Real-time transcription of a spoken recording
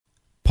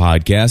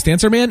Podcast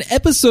Answer Man,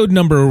 episode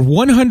number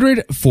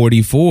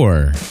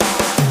 144.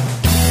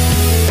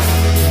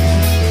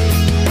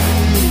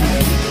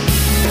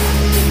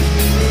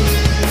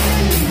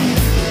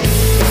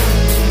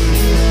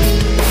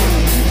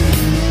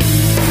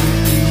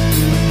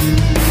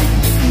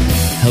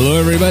 Hello,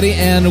 everybody,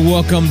 and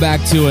welcome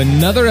back to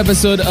another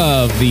episode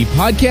of the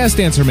Podcast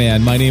Answer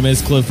Man. My name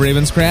is Cliff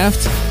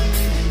Ravenscraft,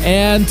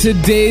 and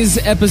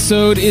today's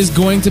episode is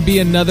going to be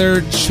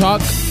another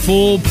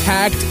chock-full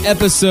packed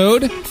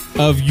episode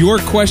of your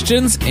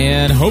questions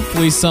and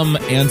hopefully some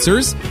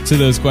answers to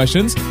those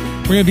questions.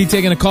 We're going to be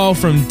taking a call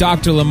from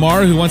Dr.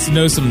 Lamar, who wants to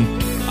know some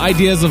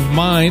ideas of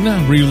mine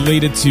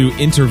related to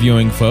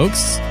interviewing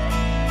folks.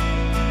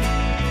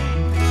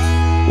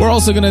 We're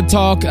also going to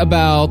talk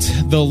about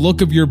the look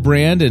of your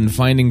brand and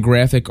finding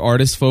graphic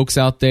artist folks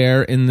out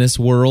there in this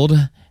world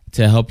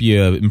to help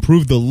you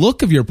improve the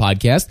look of your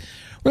podcast.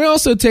 We're going to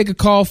also take a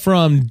call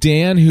from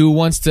Dan, who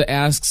wants to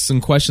ask some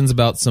questions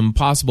about some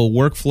possible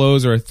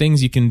workflows or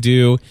things you can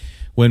do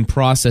when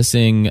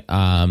processing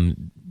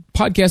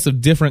podcasts of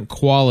different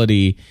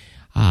quality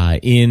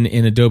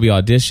in Adobe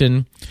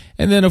Audition.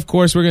 And then, of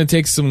course, we're going to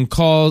take some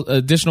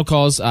additional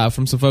calls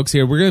from some folks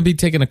here. We're going to be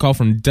taking a call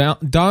from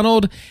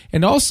Donald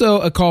and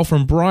also a call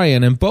from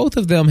Brian, and both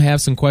of them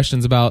have some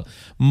questions about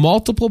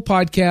multiple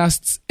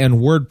podcasts and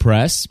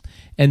WordPress.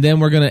 And then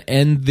we're going to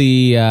end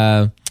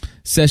the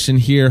session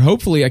here.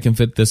 Hopefully, I can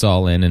fit this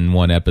all in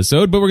one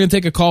episode, but we're going to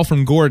take a call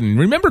from Gordon.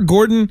 Remember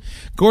Gordon?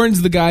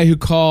 Gordon's the guy who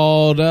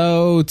called,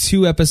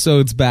 2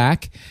 episodes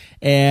back.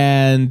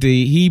 And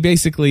he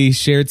basically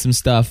shared some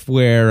stuff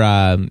where,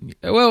 I'll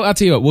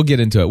tell you what, we'll get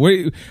into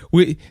it.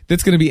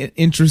 That's going to be an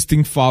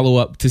interesting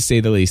follow-up, to say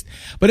the least.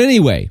 But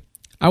anyway,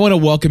 I want to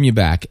welcome you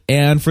back.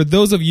 And for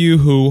those of you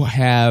who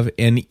have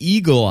an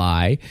eagle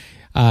eye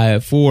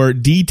for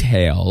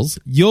details,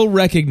 you'll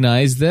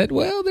recognize that,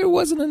 there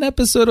wasn't an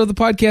episode of the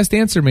Podcast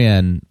Answer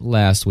Man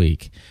last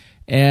week.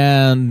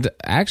 And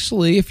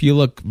actually, if you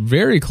look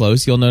very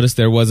close, you'll notice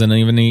there wasn't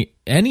even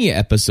any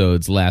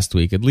episodes last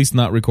week, at least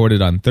not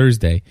recorded on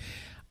Thursday.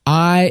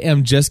 I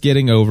am just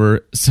getting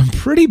over some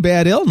pretty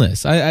bad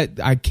illness.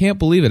 I can't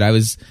believe it. I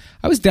was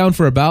down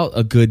for about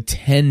a good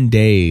 10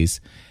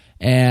 days,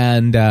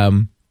 and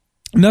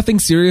nothing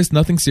serious,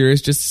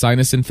 just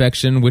sinus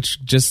infection,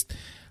 which just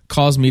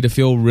caused me to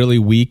feel really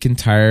weak and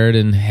tired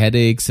and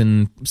headaches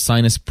and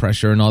sinus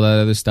pressure and all that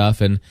other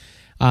stuff. And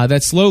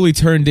that slowly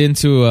turned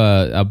into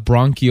a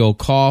bronchial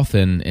cough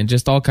and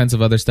just all kinds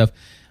of other stuff.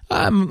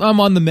 I'm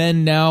on the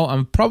mend now.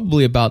 I'm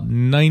probably about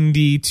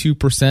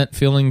 92%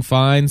 feeling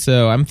fine.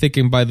 So I'm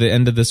thinking by the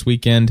end of this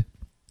weekend,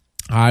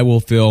 I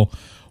will feel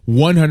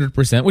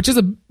 100%, which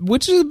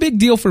is a big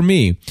deal for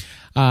me.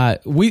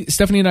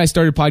 Stephanie and I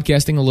started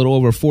podcasting a little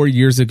over 4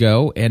 years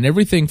ago, and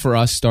everything for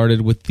us started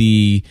with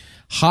the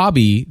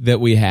hobby that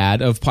we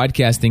had of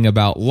podcasting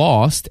about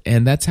Lost,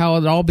 and that's how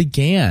it all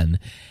began.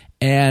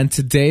 And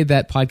today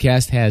that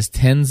podcast has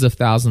tens of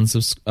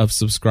thousands of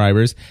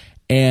subscribers,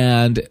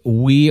 and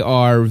we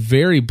are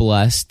very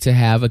blessed to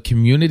have a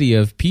community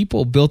of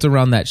people built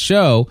around that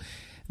show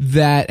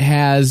that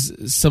has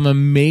some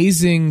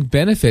amazing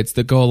benefits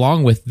that go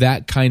along with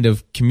that kind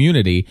of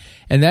community.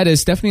 And that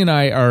is, Stephanie and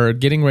I are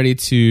getting ready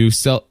to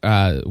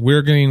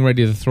we're getting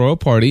ready to throw a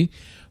party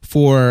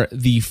for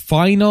the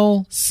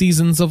final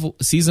season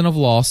of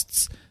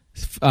Lost's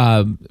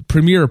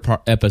premiere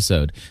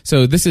episode.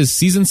 So this is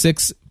season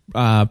 6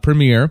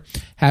 premiere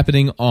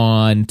happening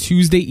on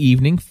Tuesday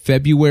evening,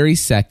 February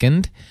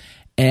 2nd.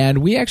 And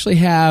we actually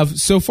have,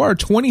 so far,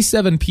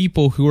 27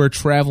 people who are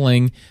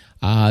traveling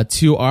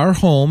to our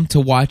home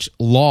to watch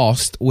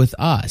Lost with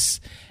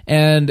us.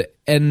 And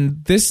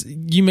this,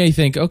 you may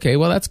think, okay,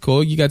 well, that's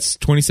cool. You got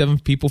 27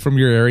 people from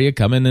your area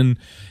coming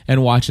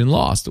and watching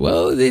Lost.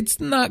 Well,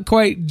 it's not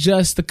quite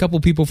just a couple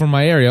people from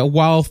my area.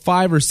 While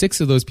 5 or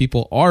 6 of those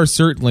people are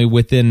certainly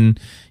within,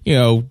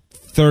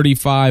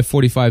 35,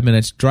 45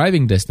 minutes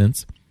driving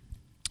distance,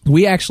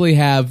 we actually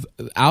have,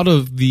 out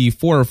of the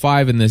 4 or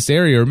 5 in this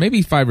area, or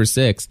maybe 5 or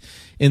 6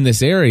 in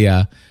this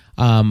area,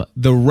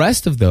 the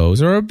rest of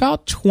those, or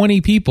about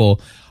 20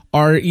 people,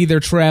 are either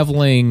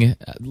traveling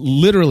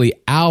literally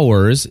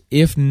hours,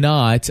 if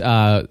not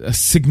a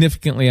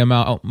significantly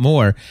amount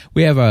more.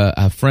 We have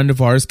a friend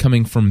of ours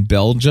coming from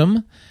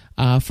Belgium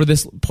for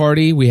this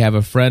party. We have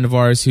a friend of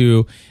ours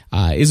who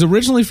is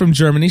originally from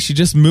Germany. She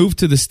just moved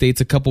to the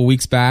States a couple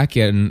weeks back,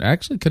 and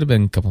actually could have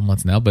been a couple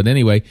months now. But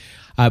anyway,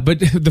 but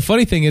the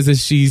funny thing is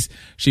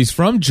she's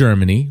from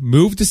Germany,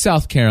 moved to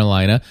South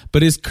Carolina,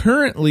 but is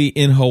currently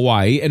in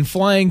Hawaii and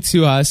flying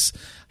to us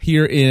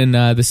here in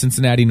the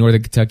Cincinnati,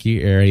 Northern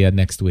Kentucky area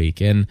next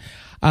week. And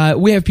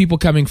we have people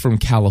coming from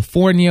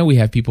California. We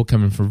have people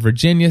coming from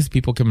Virginia,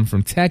 people coming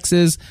from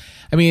Texas.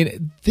 I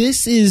mean,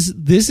 this is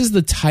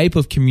the type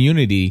of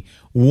community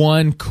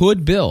one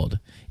could build.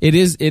 It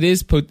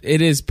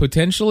is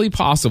potentially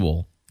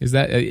possible.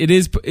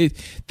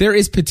 There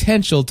is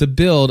potential to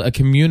build a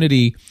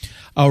community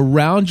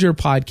around your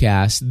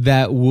podcast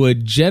that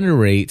would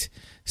generate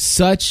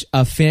such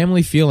a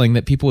family feeling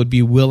that people would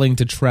be willing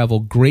to travel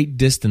great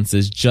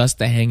distances just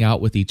to hang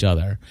out with each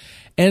other.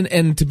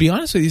 And to be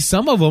honest with you,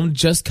 some of them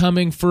just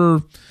coming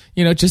for,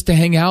 just to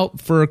hang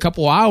out for a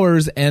couple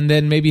hours and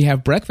then maybe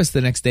have breakfast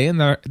the next day, and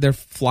they're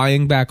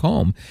flying back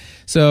home.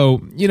 So,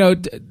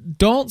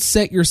 don't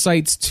set your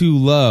sights too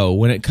low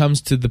when it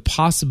comes to the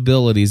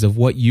possibilities of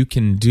what you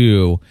can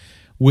do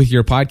with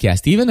your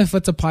podcast, even if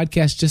it's a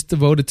podcast just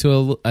devoted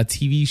to a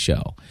TV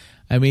show.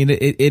 I mean,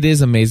 it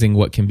is amazing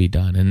what can be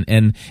done.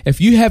 And if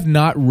you have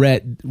not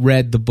read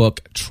the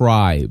book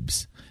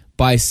Tribes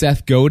by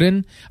Seth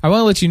Godin, I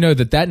want to let you know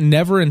that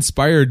never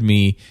inspired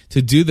me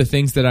to do the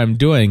things that I'm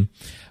doing.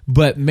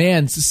 But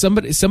man,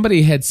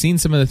 somebody had seen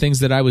some of the things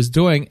that I was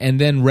doing and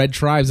then read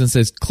Tribes and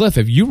says, Cliff,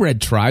 have you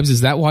read Tribes?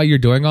 Is that why you're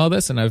doing all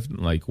this? And I'm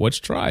like, what's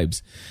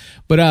Tribes?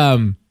 But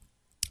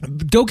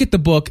go get the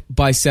book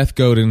by Seth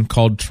Godin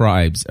called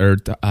Tribes, or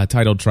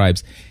titled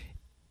Tribes.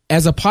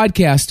 As a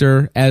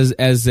podcaster, as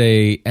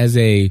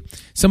a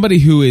somebody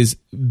who is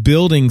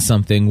building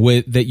something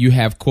with that you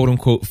have quote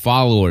unquote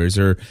followers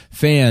or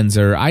fans,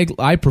 or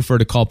I prefer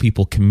to call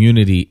people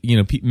community,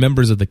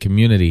 members of the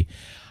community.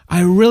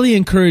 I really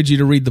encourage you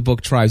to read the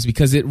book Tribes,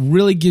 because it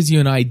really gives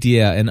you an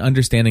idea and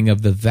understanding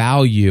of the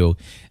value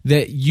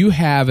that you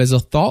have as a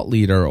thought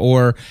leader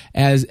or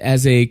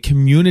as a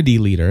community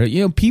leader.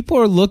 People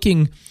are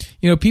looking,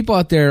 people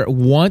out there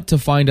want to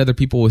find other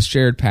people with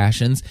shared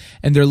passions,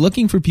 and they're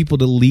looking for people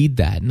to lead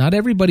that. Not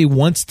everybody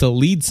wants to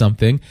lead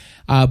something,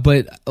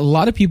 but a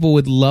lot of people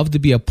would love to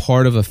be a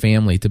part of a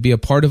family, to be a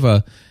part of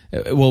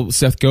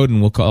Seth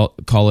Godin will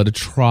call it a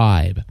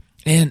tribe.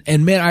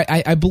 And man,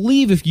 I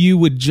believe if you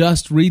would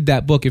just read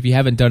that book, if you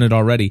haven't done it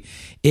already,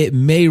 it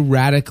may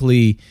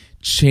radically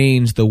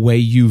change the way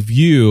you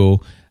view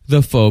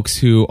the folks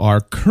who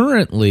are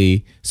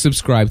currently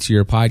subscribed to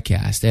your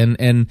podcast.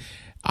 And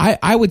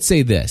I would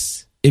say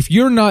this: if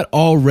you're not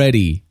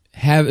already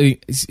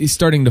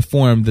starting to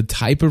form the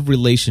type of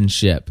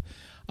relationship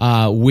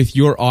with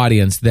your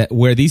audience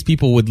where these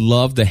people would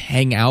love to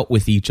hang out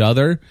with each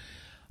other,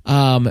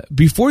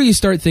 before you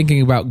start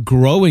thinking about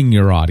growing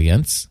your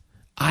audience,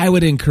 I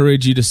would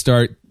encourage you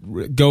to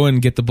go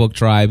and get the book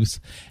Tribes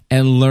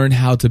and learn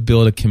how to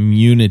build a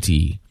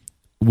community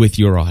with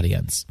your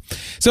audience.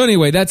 So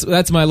anyway,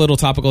 that's my little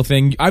topical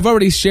thing. I've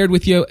already shared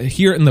with you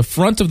here in the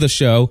front of the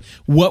show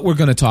what we're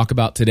going to talk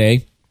about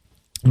today.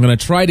 I'm going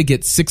to try to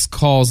get 6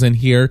 calls in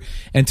here,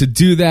 and to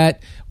do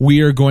that,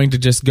 we are going to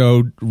just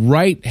go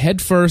right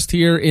head first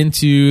here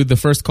into the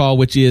first call,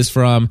 which is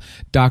from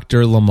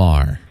Dr.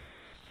 Lamar.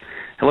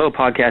 Hello,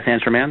 Podcast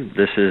Answer Man.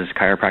 This is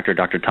chiropractor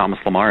Dr. Thomas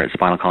Lamar at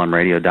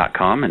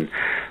spinalcolumnradio.com. And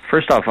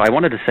first off, I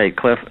wanted to say,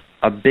 Cliff,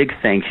 a big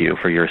thank you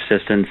for your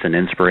assistance and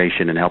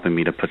inspiration in helping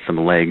me to put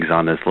some legs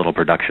on this little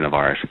production of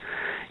ours.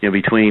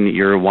 Between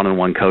your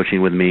one-on-one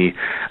coaching with me,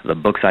 the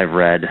books I've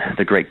read,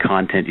 the great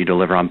content you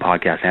deliver on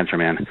Podcast Answer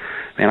Man,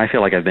 I feel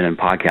like I've been in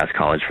podcast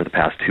college for the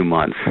past 2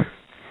 months.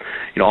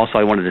 Also,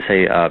 I wanted to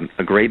say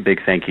a great big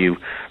thank you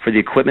for the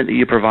equipment that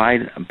you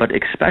provide, but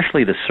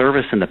especially the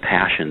service and the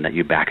passion that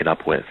you back it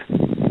up with.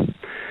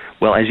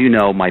 Well, as you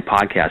know, my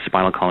podcast,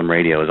 Spinal Column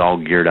Radio, is all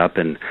geared up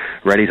and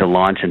ready to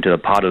launch into the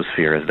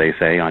podosphere, as they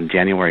say, on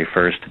January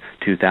 1st,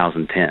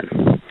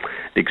 2010.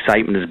 The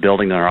excitement is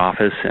building in our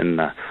office and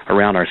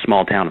around our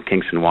small town of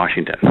Kingston,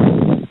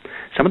 Washington.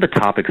 Some of the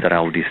topics that I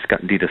will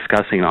be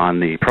discussing on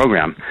the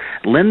program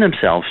lend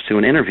themselves to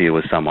an interview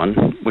with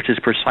someone, which is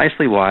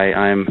precisely why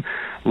I'm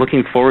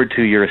looking forward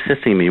to your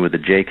assisting me with the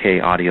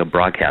JK audio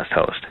broadcast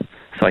host,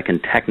 so I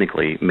can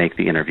technically make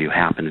the interview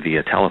happen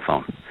via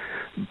telephone.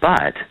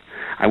 But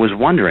I was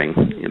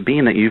wondering,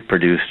 being that you've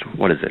produced,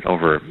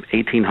 over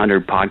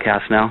 1,800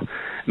 podcasts now,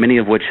 many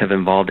of which have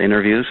involved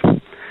interviews,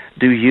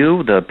 do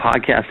you, the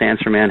Podcast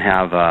Answer Man,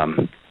 have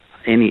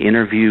any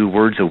interview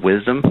words of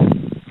wisdom?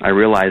 I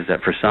realize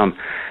that for some,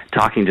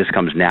 talking just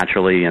comes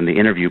naturally, and the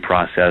interview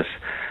process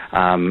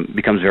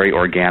becomes very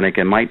organic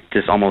and might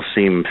just almost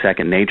seem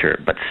second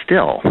nature. But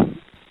still,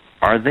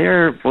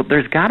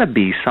 there's got to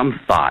be some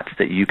thoughts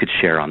that you could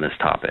share on this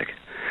topic.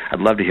 I'd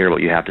love to hear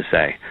what you have to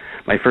say.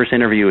 My first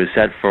interview is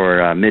set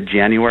for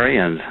mid-January,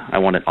 and I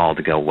want it all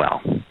to go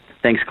well.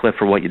 Thanks, Cliff,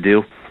 for what you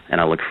do, and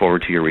I look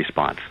forward to your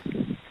response.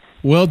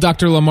 Well,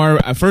 Dr.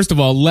 Lamar, first of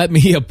all, let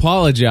me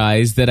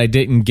apologize that I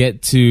didn't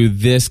get to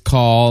this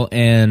call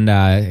and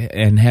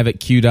have it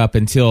queued up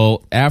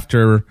until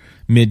after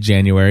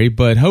mid-January,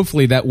 but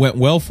hopefully that went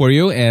well for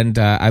you, and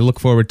I look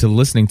forward to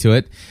listening to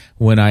it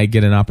when I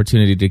get an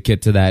opportunity to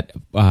get to that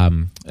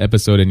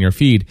episode in your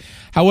feed.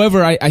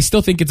 However, I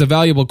still think it's a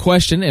valuable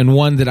question and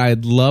one that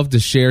I'd love to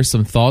share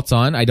some thoughts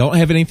on. I don't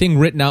have anything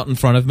written out in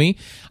front of me.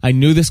 I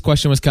knew this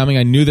question was coming.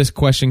 I knew this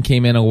question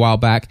came in a while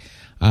back.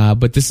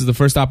 But this is the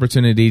first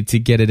opportunity to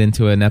get it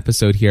into an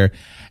episode here.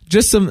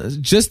 Just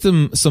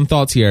some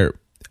thoughts here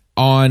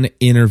on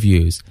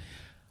interviews.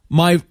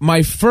 My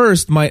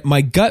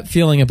gut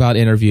feeling about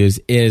interviews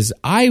is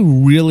I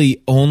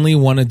really only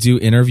want to do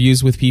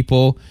interviews with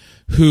people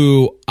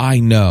who I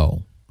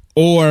know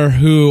or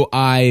who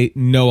I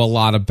know a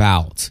lot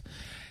about.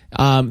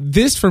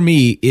 This for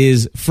me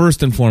is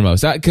first and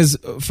foremost, because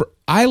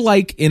I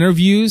like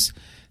interviews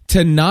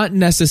to not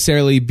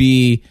necessarily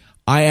be,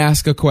 I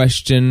ask a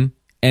question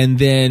and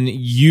then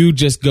you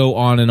just go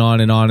on and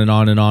on and on and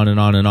on and on and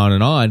on and on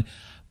and on.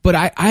 But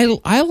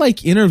I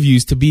like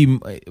interviews to be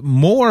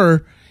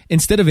more,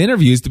 instead of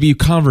interviews, to be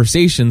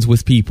conversations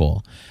with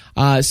people.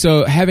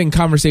 So having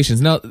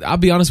conversations. Now, I'll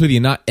be honest with you,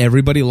 not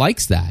everybody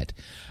likes that.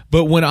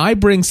 But when I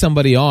bring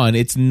somebody on,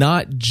 it's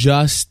not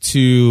just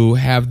to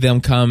have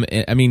them come.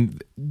 I mean,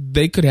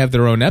 they could have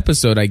their own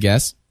episode, I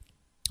guess.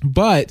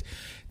 But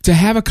to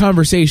have a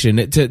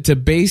conversation, to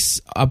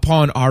base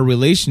upon our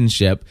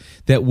relationship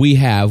that we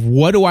have,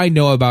 what do I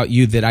know about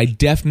you that I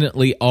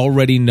definitely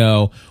already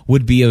know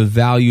would be of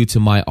value to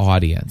my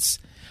audience?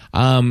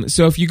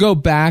 So if you go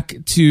back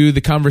to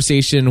the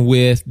conversation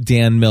with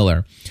Dan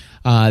Miller,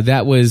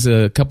 that was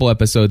a couple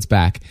episodes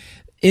back.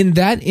 In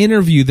that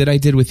interview that I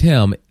did with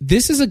him,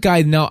 this is a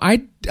guy, now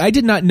I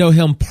did not know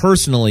him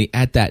personally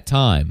at that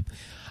time.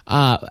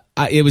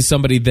 It was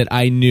somebody that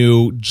I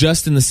knew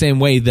just in the same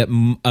way that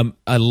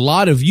a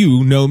lot of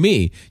you know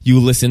me. You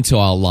listen to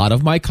a lot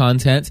of my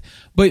content,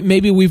 but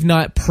maybe we've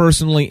not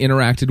personally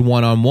interacted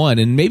one-on-one,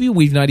 and maybe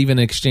we've not even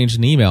exchanged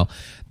an email.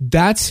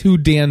 That's who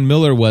Dan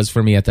Miller was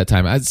for me at that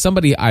time. As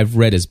somebody, I've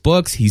read his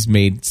books. He's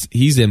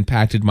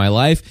impacted my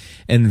life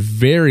in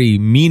very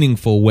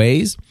meaningful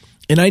ways.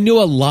 And I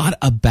knew a lot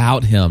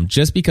about him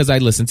just because I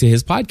listened to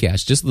his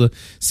podcast, just the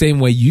same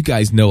way you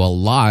guys know a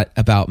lot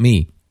about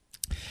me.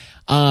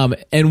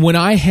 And when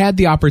I had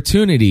the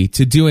opportunity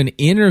to do an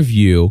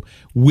interview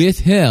with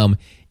him,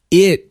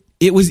 it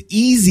was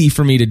easy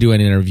for me to do an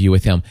interview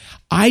with him.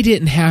 I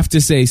didn't have to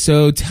say,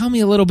 so tell me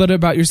a little bit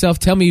about yourself.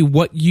 Tell me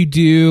what you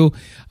do.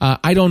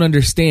 I don't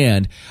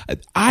understand.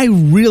 I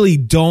really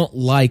don't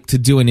like to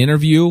do an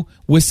interview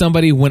with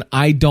somebody when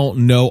I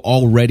don't know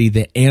already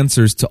the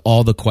answers to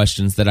all the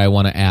questions that I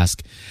want to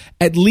ask,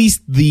 at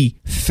least the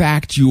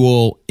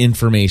factual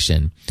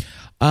information.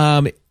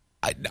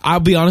 I'll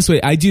be honest with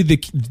you. I do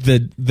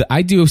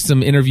I do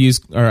some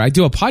interviews, or I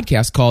do a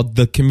podcast called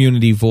The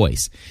Community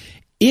Voice.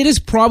 It is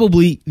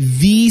probably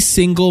the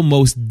single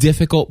most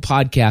difficult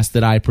podcast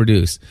that I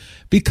produce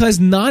because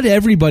not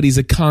everybody's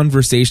a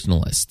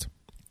conversationalist.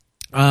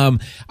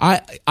 I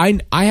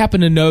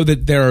happen to know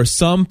that there are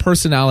some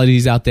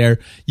personalities out there.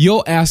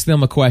 You'll ask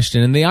them a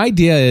question, and the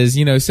idea is,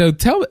 so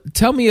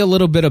tell me a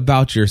little bit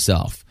about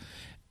yourself.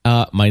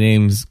 My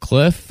name's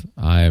Cliff.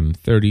 I'm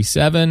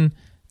 37,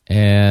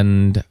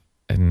 and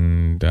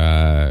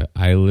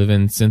I live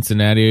in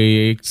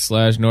Cincinnati /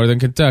 Northern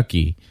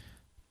Kentucky.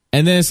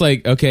 And then it's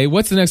like, okay,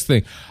 what's the next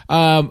thing?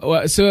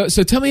 So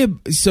tell me,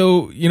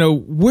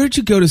 where'd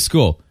you go to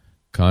school?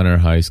 Connor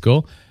High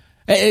School.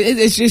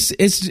 The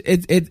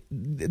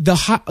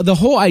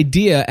whole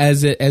idea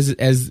as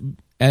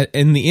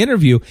in the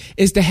interview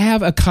is to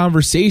have a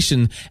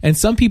conversation, and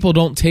some people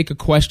don't take a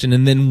question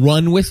and then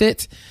run with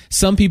it.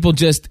 Some people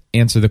just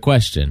answer the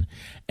question.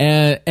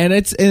 And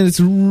it's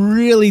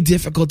really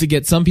difficult to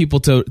get some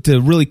people to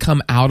really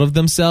come out of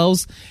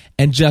themselves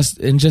and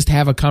just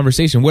have a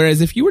conversation.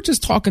 Whereas if you were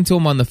just talking to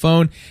them on the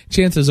phone,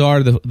 chances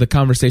are the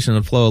conversation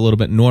would flow a little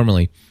bit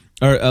normally,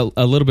 or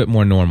a little bit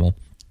more normal.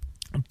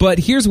 But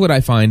here's what I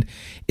find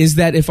is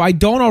that if I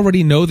don't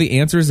already know the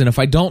answers, and if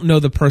I don't know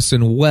the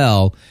person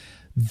well,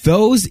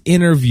 those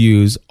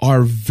interviews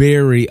are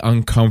very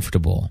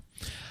uncomfortable.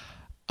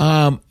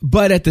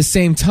 But at the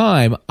same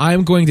time,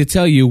 I'm going to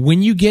tell you,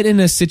 when you get in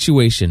a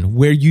situation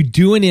where you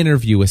do an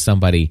interview with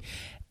somebody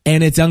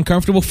and it's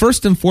uncomfortable,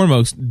 first and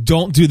foremost,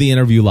 don't do the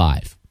interview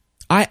live.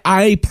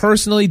 I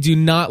personally do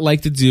not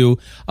like to do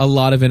a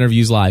lot of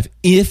interviews live.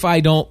 If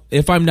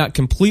I'm not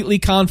completely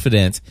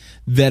confident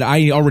that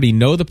I already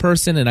know the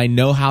person and I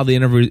know how the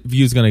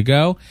interview is going to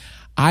go,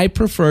 I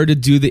prefer to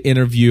do the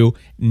interview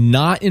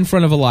not in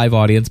front of a live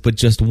audience, but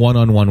just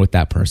one-on-one with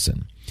that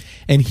person.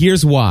 And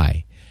here's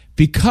why.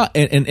 Because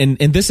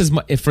and this is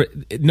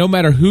no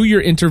matter who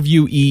your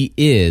interviewee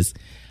is,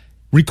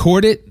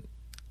 record it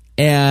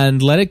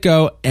and let it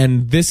go.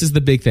 And this is the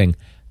big thing: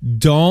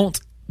 don't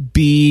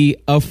be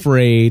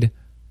afraid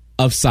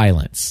of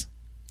silence.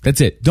 That's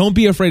it. Don't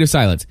be afraid of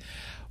silence.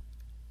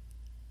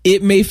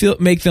 It may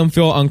make them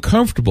feel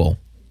uncomfortable,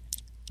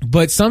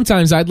 but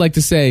sometimes I'd like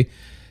to say,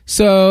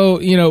 so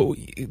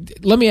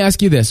let me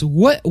ask you this: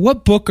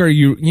 what book are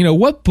you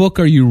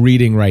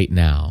reading right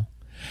now?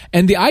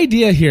 And the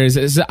idea here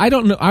is I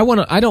don't know.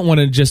 I don't want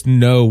to just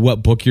know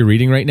what book you're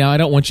reading right now. I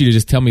don't want you to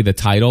just tell me the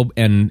title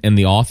and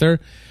the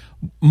author.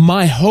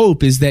 My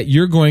hope is that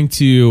you're going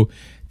to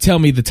tell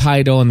me the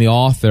title and the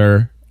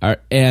author,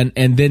 and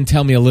then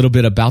tell me a little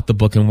bit about the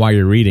book and why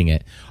you're reading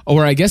it.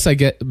 Or I guess I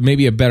get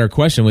maybe a better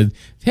question with,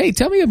 hey,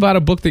 tell me about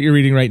a book that you're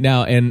reading right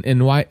now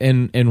and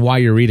why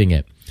you're reading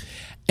it.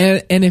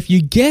 And if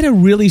you get a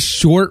really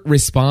short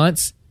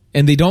response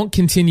and they don't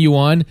continue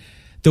on,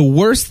 the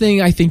worst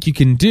thing I think you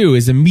can do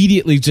is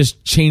immediately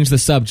just change the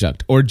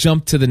subject or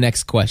jump to the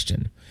next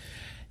question.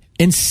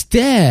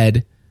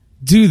 Instead,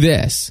 do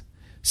this.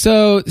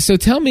 So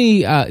tell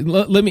me,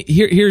 let me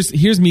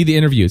here's me, the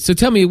interview. So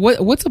tell me,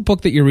 what's a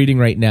book that you're reading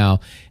right now,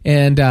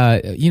 and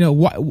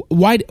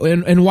why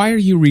are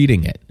you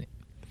reading it?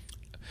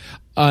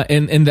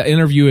 In the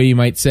interviewer, you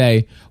might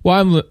say,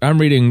 well, I'm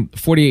reading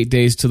 48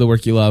 Days to the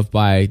Work You Love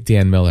by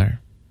Dan Miller.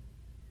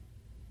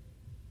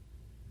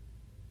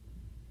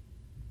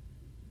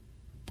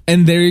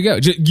 And there you go.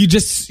 You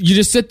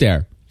just sit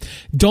there.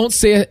 Don't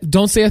say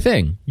a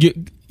thing.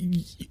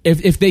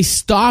 If they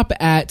stop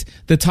at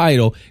the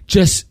title,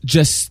 just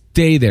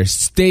stay there.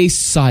 Stay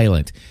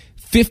silent.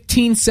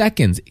 15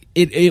 seconds.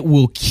 It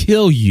will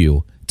kill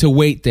you to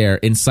wait there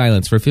in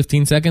silence for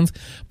 15 seconds.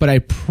 But I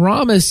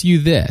promise you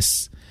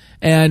this.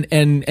 And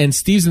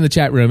Steve's in the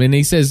chat room, and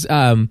he says,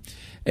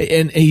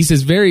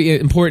 very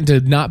important to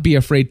not be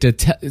afraid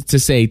to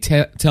say,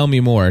 tell me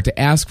more, to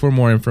ask for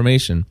more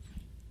information.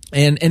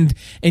 And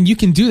you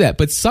can do that,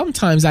 but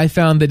sometimes I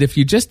found that if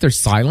you just are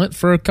silent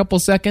for a couple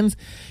seconds,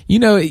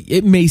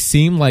 it may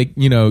seem like,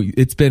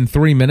 it's been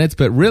 3 minutes,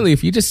 but really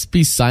if you just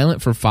be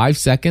silent for 5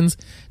 seconds,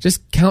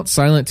 just count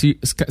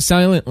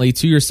silently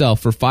to yourself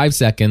for 5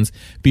 seconds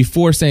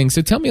before saying,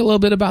 so tell me a little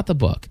bit about the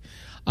book.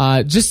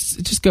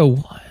 Just go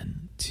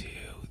 1, 2,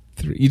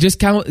 3. You just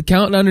count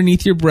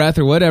underneath your breath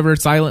or whatever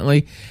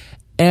silently.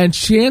 And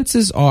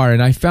chances are,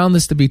 and I found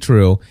this to be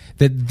true,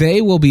 that they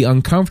will be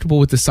uncomfortable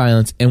with the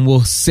silence and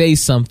will say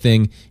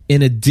something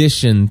in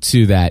addition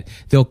to that.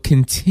 They'll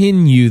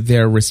continue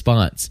their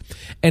response.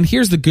 And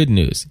here's the good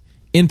news.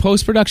 In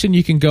post-production,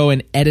 you can go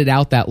and edit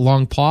out that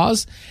long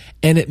pause,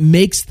 and it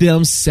makes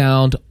them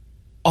sound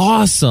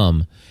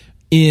awesome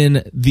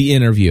in the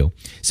interview.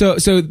 So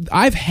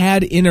I've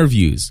had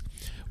interviews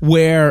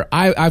where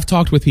I've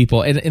talked with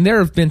people, and there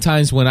have been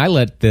times when I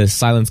let the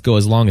silence go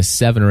as long as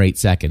 7 or 8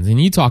 seconds.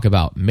 And you talk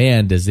about,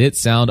 man, does it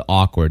sound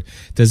awkward?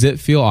 Does it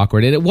feel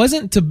awkward? And it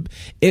wasn't to,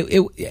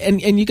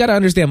 and you got to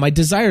understand, my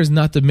desire is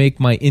not to make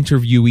my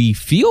interviewee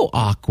feel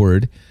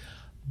awkward,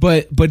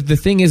 but the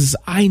thing is,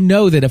 I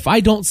know that if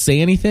I don't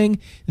say anything,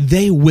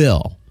 they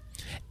will.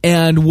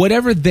 And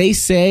whatever they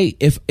say,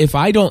 if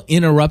I don't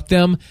interrupt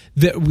them,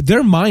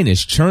 their mind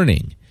is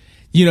churning.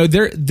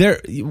 They're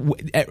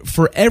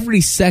for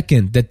every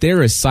second that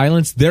there is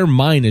silence, their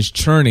mind is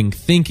churning,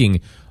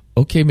 thinking,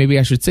 okay, maybe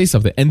I should say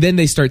something. And then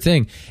they start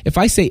saying, if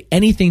I say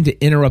anything to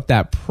interrupt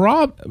that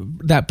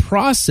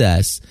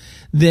process,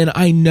 then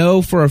I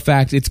know for a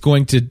fact it's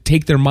going to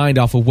take their mind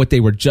off of what they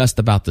were just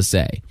about to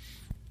say.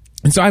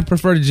 And so I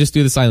prefer to just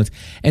do the silence.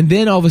 And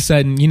then all of a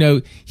sudden,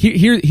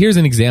 here's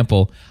an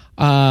example.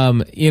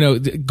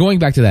 Going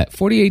back to that,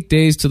 48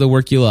 Days to the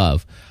Work You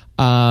Love,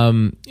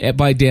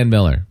 by Dan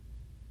Miller.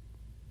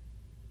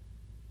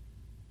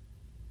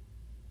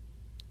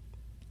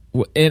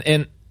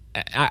 And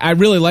I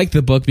really like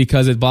the book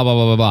because it's blah, blah,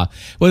 blah, blah, blah.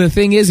 Well, the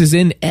thing is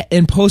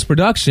in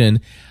post-production,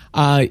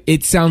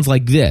 it sounds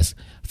like this.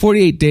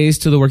 48 Days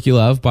to the Work You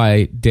Love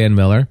by Dan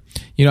Miller.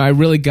 I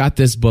really got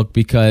this book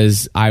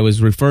because I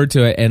was referred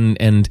to it, and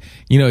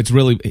it's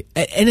really,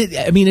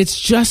 it's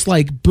just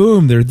like,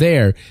 boom, they're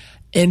there.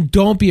 And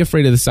don't be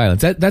afraid of the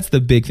silence. That's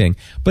the big thing.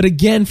 But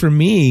again, for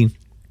me,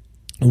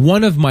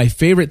 one of my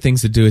favorite things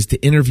to do is to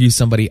interview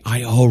somebody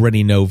I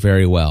already know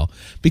very well,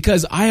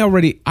 because I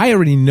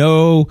already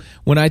know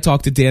when I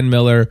talk to Dan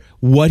Miller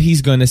what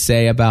he's going to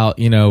say about,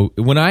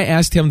 when I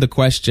asked him the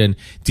question,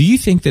 do you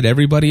think that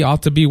everybody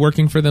ought to be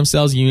working for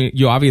themselves?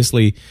 You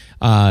obviously,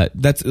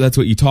 that's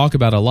what you talk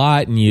about a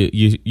lot. And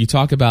you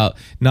talk about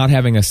not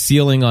having a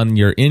ceiling on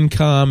your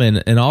income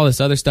and all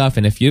this other stuff.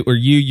 And if you were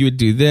you would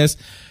do this.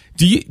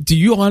 Do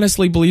you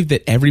honestly believe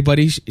that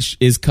everybody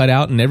is cut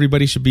out and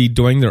everybody should be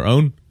doing their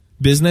own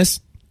business?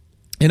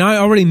 And I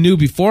already knew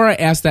before I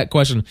asked that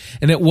question,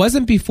 and it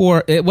wasn't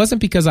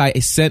because I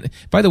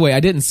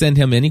didn't send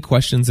him any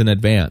questions in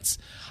advance.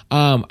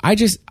 I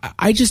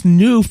just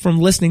knew from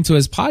listening to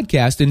his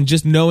podcast and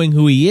just knowing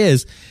who he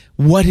is,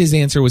 what his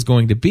answer was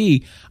going to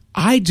be.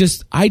 I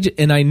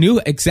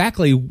knew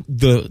exactly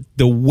the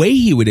way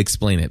he would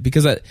explain it,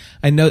 because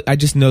I knew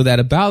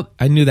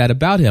that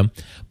about him,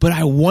 but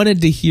I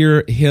wanted to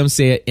hear him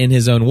say it in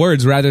his own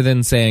words rather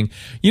than saying,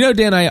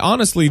 Dan, I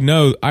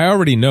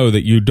already know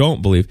that you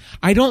don't believe.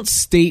 I don't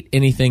state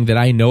anything that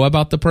I know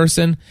about the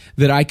person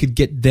that I could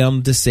get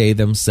them to say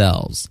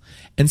themselves.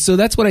 And so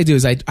that's what I do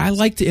is I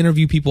like to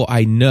interview people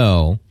I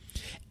know,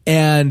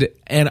 and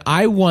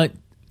I want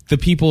the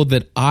people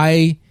that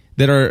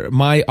are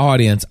my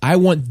audience, I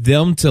want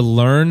them to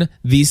learn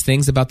these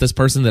things about this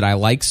person that I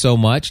like so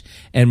much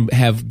and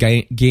have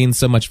gained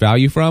so much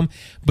value from.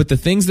 But the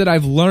things that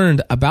I've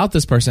learned about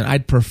this person,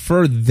 I'd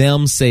prefer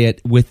them say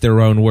it with their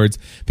own words,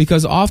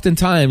 because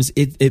oftentimes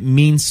it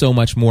means so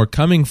much more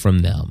coming from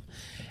them.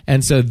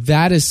 And so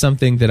that is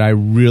something that I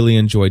really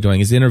enjoy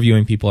doing, is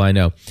interviewing people I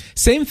know.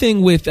 Same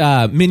thing with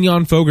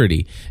Mignon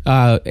Fogarty,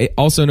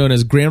 also known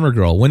as Grammar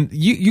Girl. When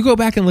you go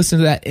back and listen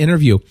to that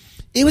interview,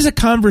 it was a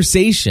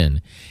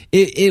conversation.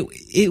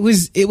 It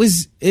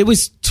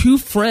was two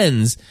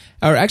friends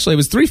or actually it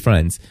was 3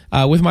 friends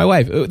with my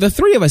wife. The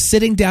 3 of us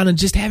sitting down and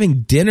just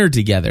having dinner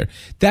together.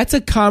 That's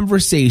a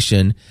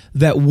conversation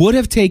that would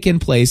have taken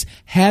place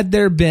had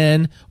there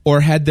been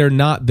or had there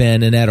not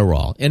been an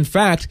Adderall. In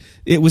fact,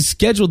 it was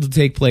scheduled to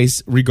take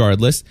place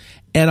regardless.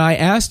 And I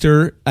asked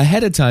her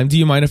ahead of time, do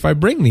you mind if I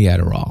bring the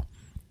Adderall?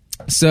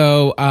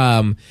 So,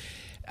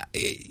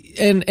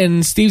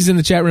 and Steve's in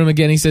the chat room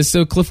again. He says,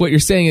 so Cliff, what you're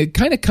saying, it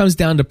kind of comes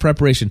down to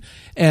preparation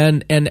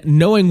and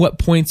knowing what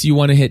points you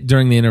want to hit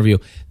during the interview.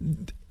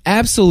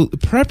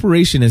 Absolute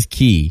preparation is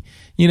key.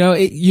 You know,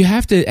 you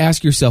have to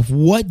ask yourself,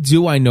 what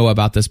do I know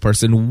about this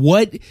person?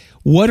 What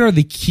are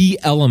the key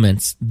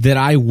elements that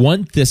I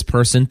want this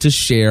person to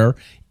share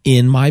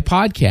in my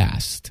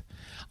podcast?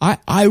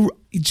 I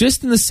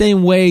just in the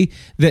same way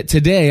that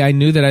today I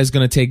knew that I was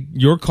going to take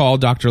your call,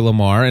 Dr.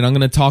 Lamar, and I'm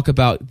going to talk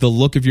about the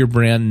look of your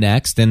brand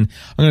next. And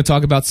I'm going to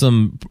talk about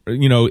some,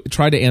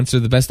 try to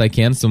answer the best I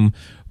can, some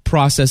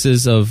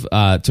processes of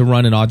to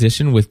run an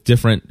audition with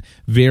different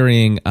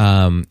varying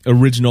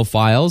original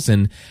files,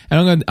 and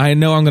I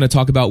know I'm going to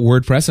talk about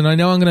WordPress, and I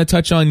know I'm going to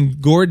touch on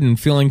Gordon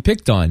feeling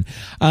picked on.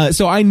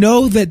 So I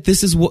know that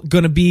this is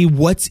going to be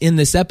what's in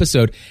this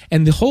episode,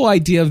 and the whole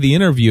idea of the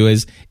interview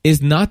is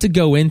not to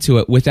go into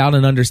it without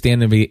an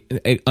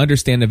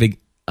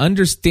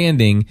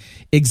understanding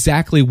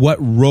exactly what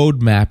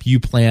roadmap you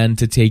plan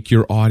to take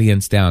your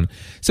audience down.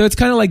 So it's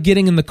kind of like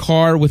getting in the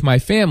car with my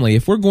family.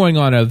 If we're going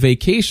on a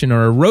vacation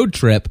or a road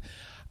trip,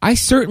 I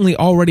certainly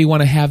already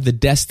want to have the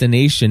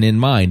destination in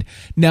mind.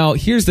 Now,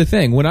 here's the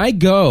thing. When I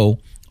go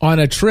on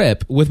a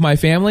trip with my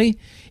family,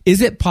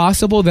 is it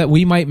possible that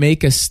we might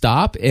make a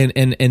stop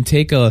and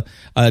take a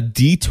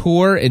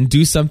detour and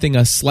do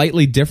something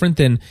slightly different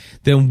than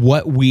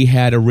what we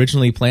had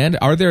originally planned?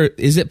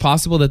 Is it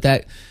possible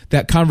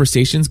that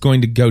conversation is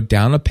going to go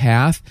down a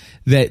path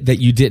that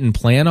you didn't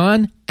plan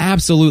on?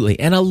 Absolutely.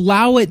 And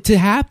allow it to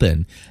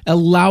happen.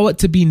 Allow it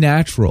to be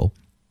natural.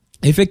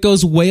 If it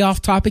goes way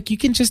off topic, you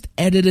can just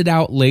edit it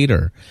out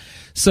later.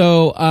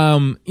 So,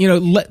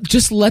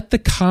 just let the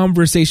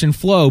conversation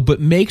flow,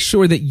 but make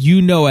sure that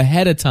you know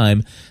ahead of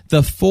time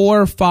the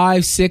 4,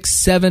 5, 6,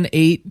 7,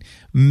 8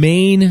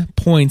 main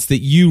points that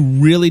you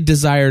really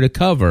desire to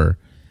cover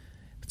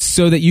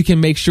so that you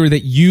can make sure that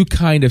you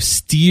kind of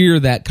steer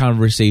that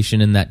conversation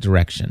in that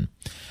direction.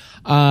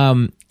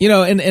 And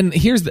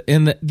here's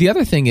the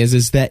other thing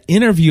is that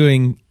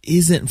interviewing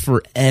isn't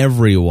for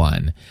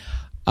everyone.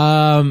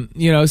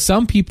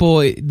 Some people,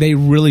 they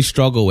really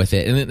struggle with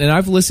it. And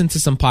I've listened to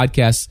some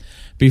podcasts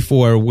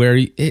before where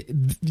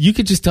you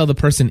could just tell the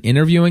person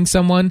interviewing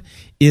someone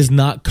is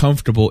not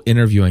comfortable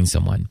interviewing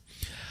someone.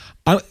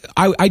 I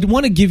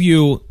want to give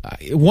you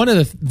one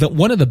of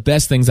the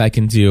best things I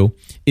can do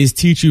is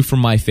teach you from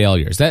my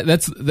failures.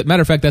 That's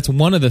matter of fact, that's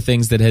one of the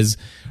things that has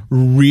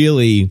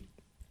really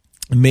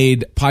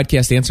made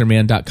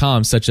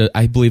podcastanswerman.com such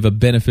I believe a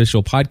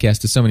beneficial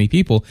podcast to so many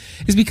people,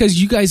 is because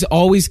you guys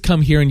always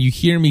come here and you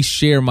hear me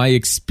share my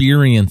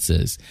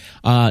experiences.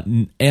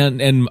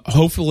 And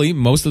hopefully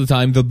most of the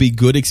time they'll be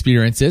good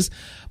experiences,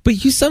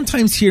 but you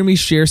sometimes hear me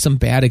share some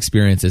bad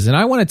experiences. And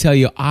I want to tell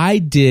you, I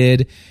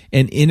did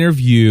an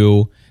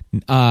interview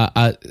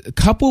a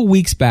couple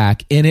weeks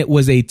back, and it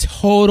was a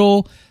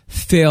total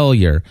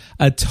failure,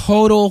 a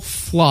total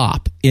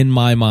flop in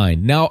my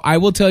mind. Now, I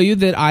will tell you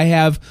that I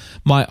have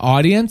my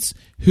audience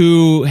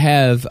who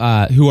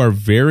are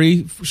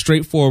very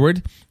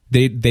straightforward.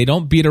 They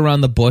don't beat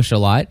around the bush a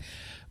lot.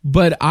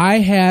 But I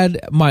had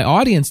my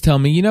audience tell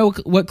me, you know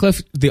what,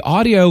 Cliff, the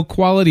audio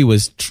quality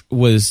was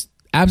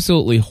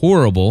absolutely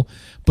horrible,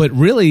 but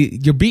really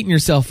you're beating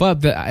yourself up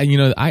that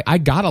I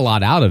got a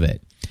lot out of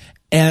it.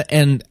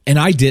 And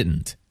I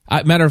didn't.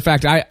 Matter of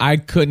fact, I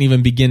couldn't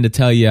even begin to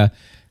tell you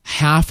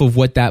half of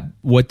what the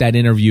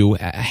interviewee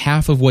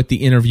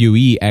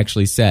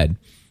actually said.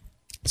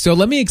 So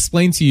let me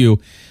explain to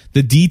you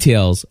the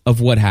details of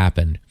what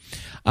happened.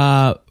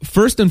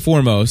 First and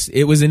foremost,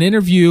 it was an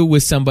interview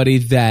with somebody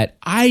that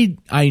I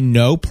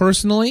know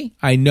personally,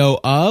 I know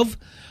of,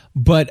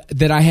 but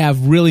that I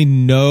have really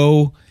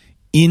no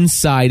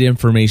inside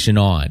information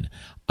on.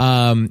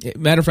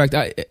 Matter of fact,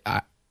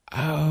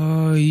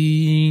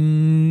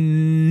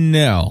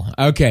 no.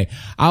 Okay.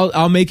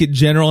 I'll make it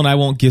general and I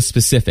won't give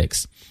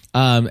specifics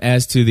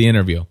as to the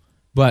interview.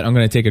 But I'm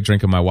going to take a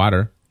drink of my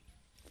water.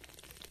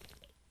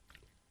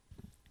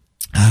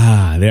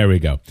 There we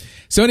go.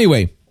 So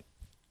anyway,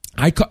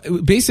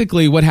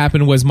 basically what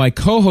happened was my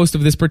co-host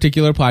of this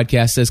particular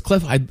podcast says,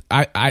 Cliff, I'm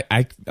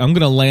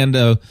going to land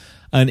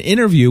an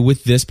interview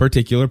with this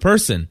particular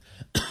person.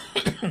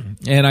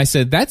 And I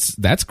said,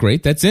 that's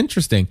great. That's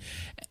interesting.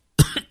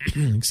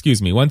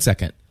 Excuse me, 1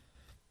 second.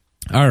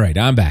 All right,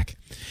 I'm back.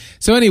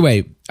 So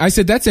anyway, I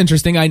said, that's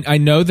interesting. I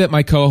know that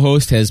my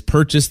co-host has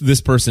purchased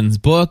this person's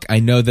book. I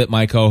know that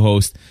my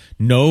co-host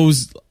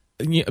knows,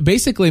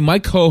 basically my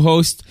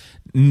co-host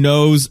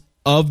knows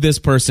of this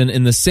person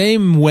in the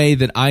same way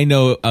that I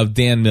know of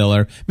Dan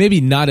Miller,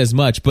 maybe not as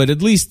much, but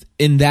at least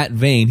in that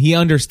vein, he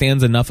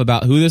understands enough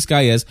about who this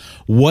guy is,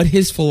 what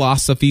his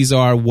philosophies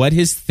are, what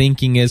his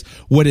thinking is,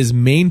 what his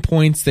main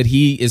points that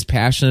he is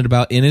passionate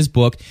about in his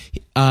book.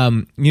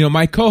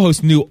 My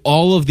co-host knew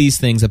all of these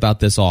things about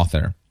this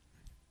author.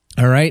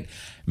 All right.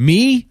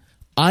 Me,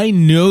 I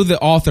know the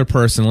author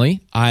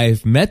personally.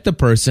 I've met the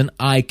person.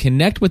 I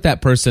connect with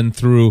that person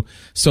through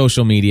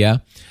social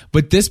media.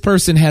 But this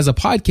person has a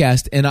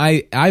podcast, and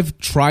I've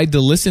tried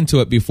to listen to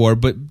it before,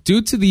 but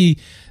due to the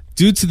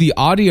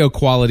audio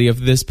quality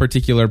of this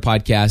particular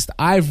podcast,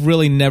 I've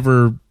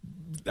never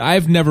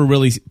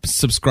really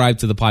subscribed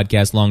to the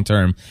podcast long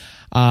term.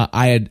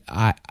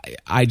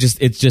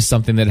 It's just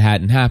something that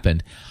hadn't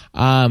happened.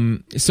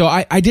 So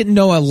I didn't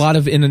know a lot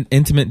of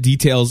intimate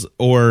details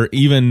or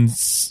even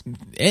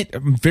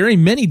very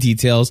many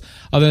details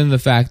other than the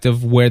fact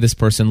of where this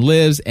person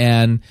lives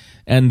and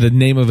the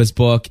name of his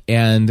book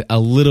and a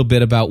little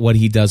bit about what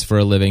he does for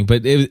a living,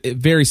 but it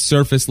very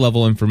surface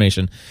level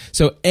information.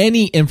 So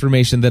any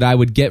information that I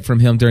would get from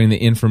him during the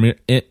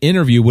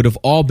interview would have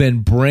all been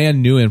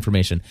brand new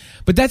information.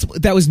 But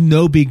that was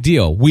no big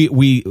deal. We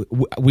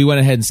went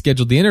ahead and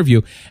scheduled the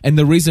interview, and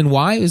the reason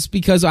why is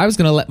because I was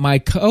going to let my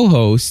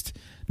co-host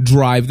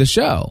drive the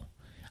show.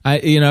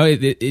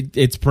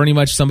 It's pretty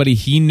much somebody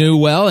he knew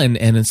well, and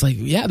it's like,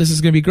 yeah, this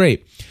is going to be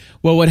great.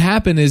 Well, what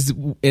happened is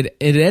it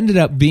ended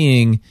up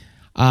being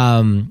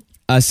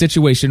a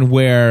situation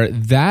where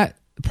that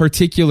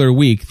particular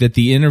week that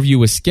the interview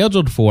was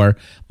scheduled for,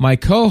 my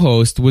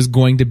co-host was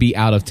going to be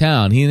out of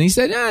town. He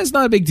said, it's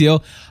not a big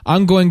deal.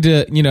 I'm going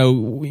to,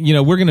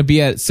 we're going to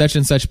be at such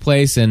and such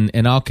place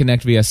and I'll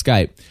connect via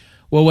Skype.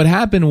 Well, what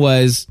happened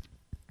was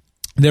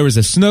there was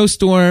a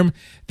snowstorm.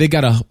 They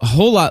got a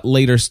whole lot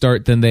later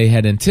start than they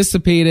had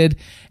anticipated.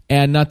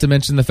 And not to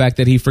mention the fact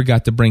that he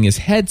forgot to bring his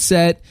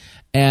headset.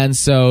 And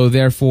so,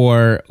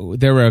 therefore,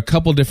 there were a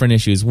couple different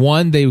issues.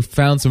 One, they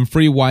found some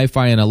free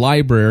Wi-Fi in a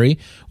library,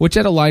 which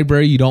at a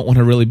library you don't want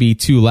to really be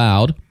too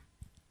loud.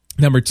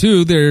 Number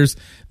two, there's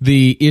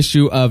the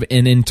issue of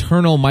an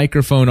internal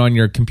microphone on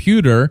your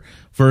computer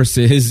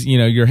versus,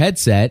 your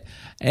headset.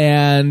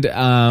 And,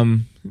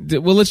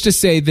 let's just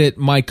say that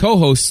my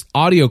co-host's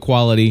audio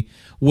quality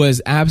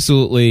was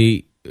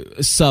absolutely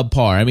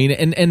subpar. I mean,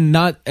 and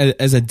not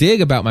as a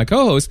dig about my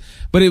co-host,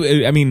 but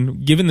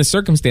given the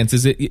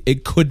circumstances,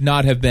 it could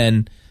not have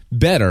been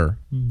better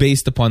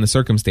based upon the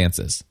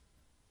circumstances.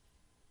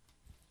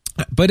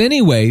 But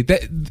anyway,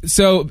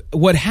 so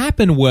what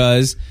happened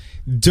was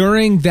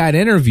during that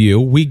interview,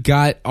 we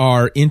got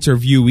our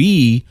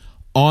interviewee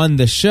on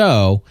the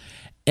show,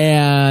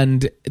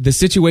 and the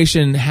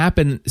situation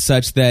happened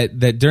such that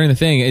during the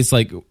thing, it's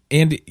like,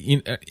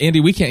 Andy,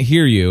 we can't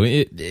hear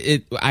you.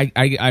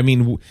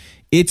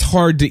 It's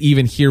hard to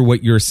even hear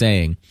what you're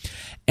saying.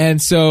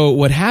 And so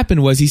what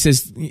happened was he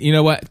says, you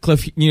know what,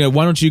 Cliff,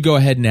 why don't you go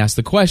ahead and ask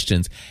the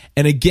questions?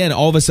 And again,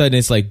 all of a sudden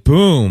it's like,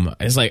 boom.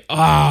 It's like,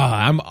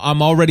 I'm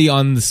already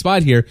on the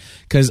spot here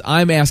because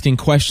I'm asking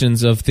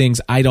questions of things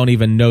I don't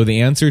even know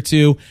the answer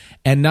to.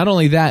 And not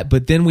only that,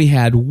 but then we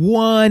had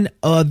one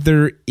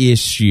other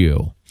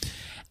issue.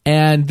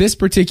 And this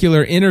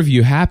particular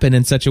interview happened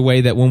in such a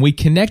way that when we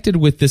connected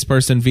with this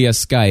person via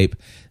Skype,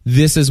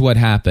 this is what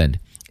happened.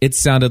 It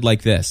sounded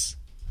like this.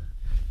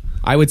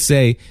 I would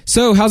say,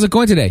 so how's it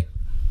going today?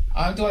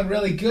 I'm doing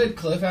really good,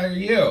 Cliff. How are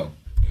you?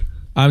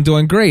 I'm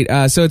doing great.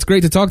 So it's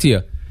great to talk to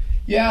you.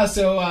 Yeah,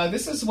 so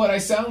this is what I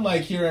sound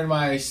like here in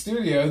my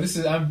studio. If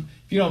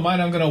you don't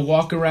mind, I'm going to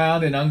walk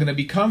around and I'm going to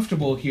be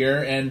comfortable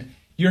here. And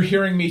you're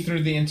hearing me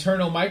through the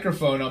internal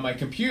microphone on my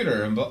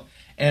computer.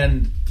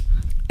 And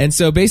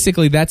so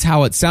basically that's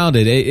how it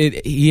sounded.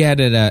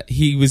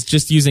 He was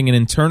just using an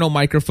internal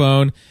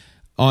microphone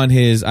on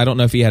his, I don't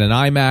know if he had an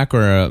iMac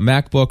or a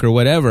MacBook or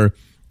whatever.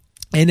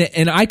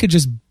 And I could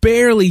just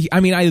barely, I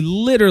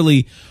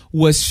literally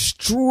was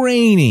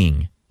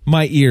straining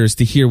my ears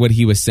to hear what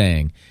he was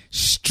saying.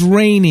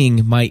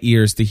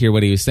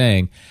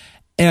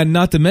 And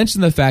not to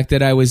mention the fact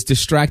that I was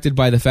distracted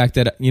by the fact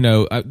that,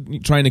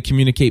 trying to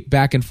communicate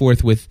back and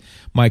forth with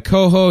my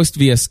co-host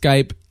via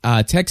Skype,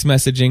 text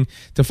messaging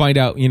to find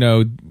out,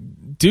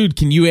 dude,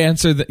 can you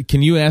ask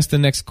the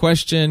next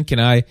question?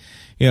 Can I,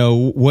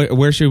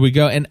 where should we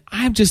go? And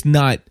I'm just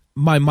my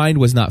mind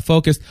was not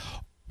focused.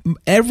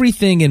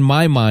 Everything in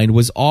my mind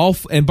was all,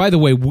 and by the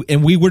way,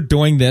 and we were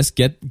doing this,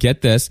 get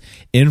this,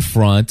 in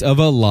front of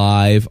a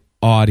live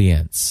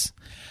audience.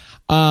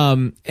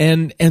 And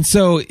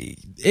so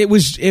it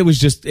was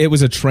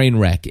a train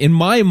wreck. In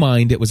my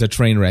mind, it was a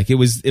train wreck. It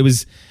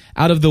was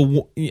out of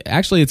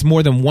actually it's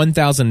more than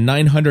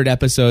 1,900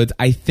 episodes.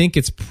 I think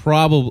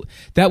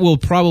that will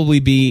probably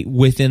be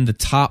within the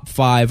top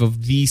 5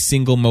 of the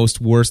single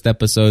most worst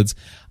episodes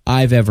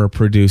I've ever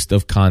produced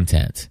of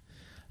content.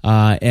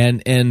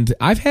 And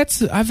I've had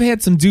some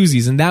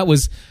doozies, and that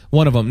was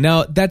one of them.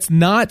 Now, that's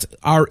not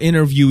our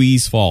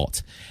interviewee's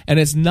fault, and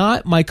it's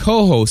not my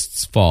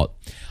co-host's fault.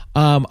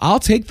 I'll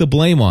take the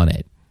blame on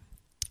it.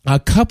 A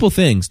couple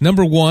things.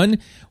 Number one,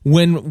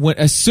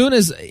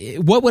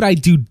 what would I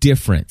do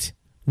different?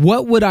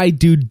 What would I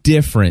do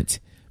different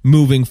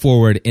moving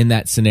forward in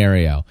that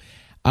scenario?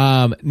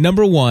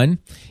 Number one,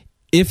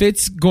 if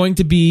it's going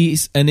to be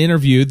an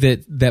interview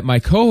that my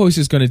co-host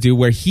is going to do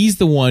where he's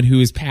the one who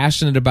is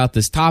passionate about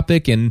this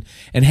topic and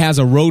has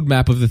a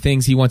roadmap of the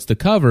things he wants to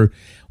cover,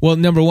 well,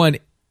 number one,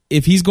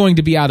 if he's going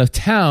to be out of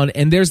town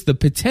and there's the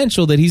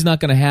potential that he's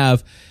not going to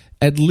have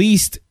at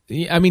least,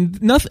 I mean,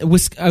 nothing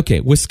with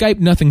Skype,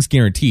 nothing's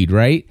guaranteed,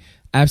 right?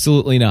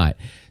 Absolutely not.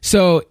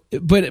 So,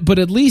 but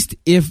at least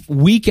if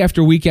week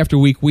after week after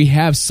week, we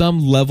have some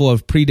level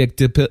of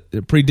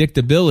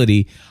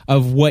predictability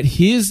of what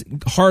his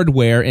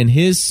hardware and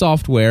his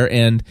software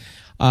and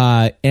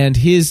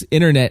his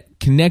internet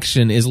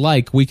connection is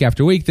like week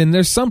after week, then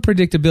there's some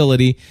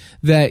predictability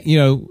that,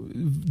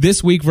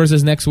 this week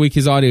versus next week,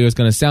 his audio is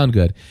going to sound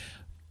good.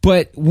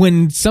 But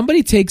when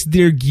somebody takes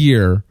their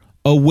gear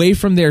away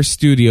from their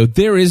studio,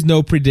 there is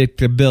no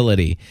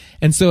predictability.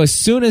 And so as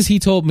soon as he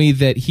told me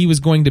that he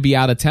was going to be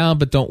out of town,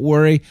 but don't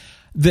worry,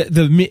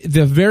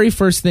 the very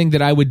first thing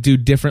that I would do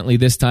differently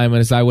this time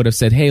is I would have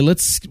said, hey,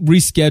 let's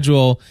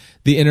reschedule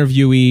the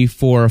interviewee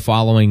for a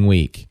following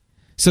week.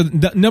 So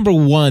number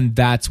one,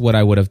 that's what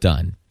I would have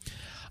done.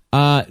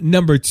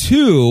 Number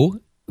two,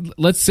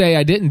 let's say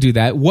I didn't do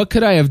that. What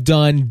could I have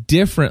done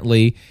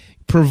differently?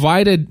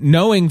 Provided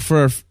knowing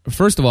for a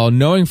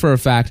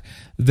fact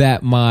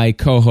that my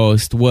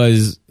co-host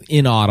was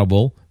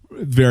inaudible,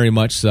 very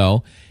much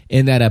so,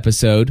 in that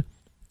episode,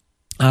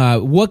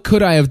 what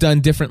could I have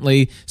done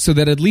differently so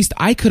that at least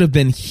I could have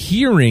been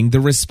hearing the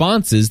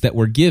responses that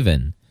were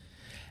given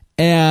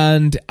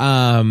and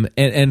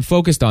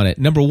focused on it?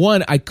 Number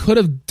one, I could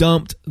have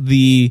dumped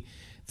the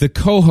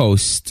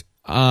co-host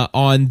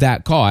on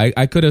that call.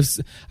 I could have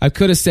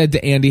said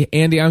to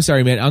Andy, I'm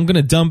sorry, man, I'm going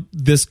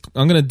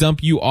to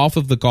dump you off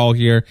of the call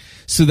here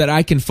so that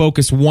I can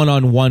focus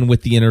one-on-one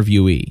with the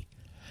interviewee.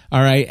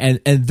 All right.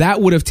 And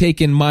that would have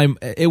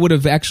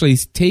actually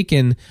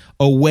taken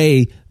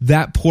away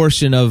that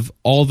portion of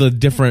all the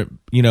different,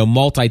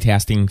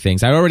 multitasking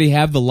things. I already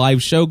have the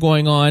live show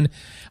going on.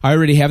 I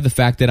already have the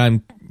fact that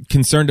I'm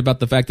concerned about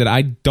the fact that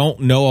I don't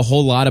know a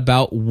whole lot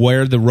about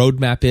where the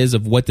roadmap is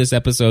of what this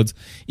episode's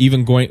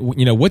even going,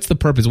 what's the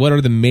purpose? What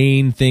are the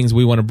main things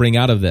we want to bring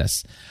out of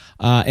this?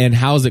 And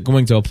how is it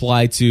going to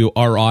apply to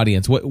our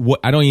audience? What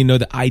I don't even know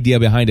the idea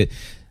behind it.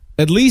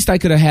 At least I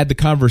could have had the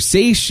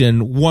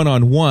conversation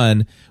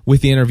one-on-one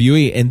with the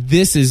interviewee, and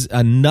this is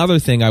another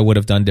thing I would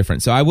have done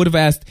different. So I would have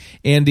asked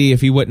Andy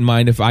if he wouldn't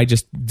mind if I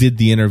just did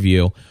the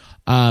interview.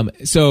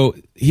 So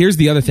here's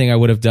the other thing I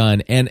would have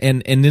done, and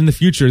in the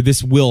future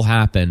this will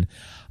happen.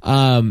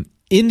 In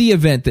the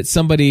event that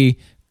somebody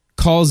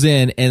calls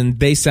in and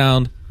they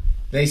sound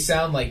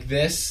like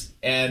this,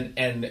 and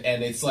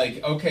it's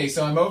like, okay,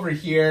 so I'm over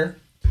here.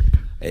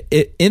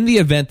 In the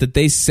event that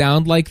they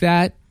sound like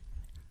that,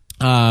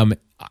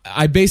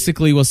 I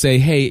basically will say,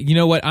 hey, you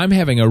know what? I'm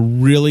having a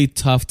really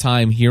tough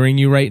time hearing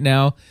you right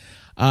now.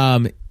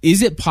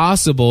 Is it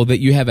possible that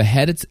you have a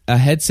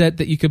headset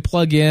that you could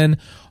plug in?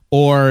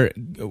 Or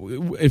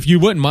if you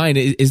wouldn't mind,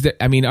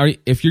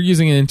 if you're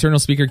using an internal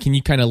speaker, can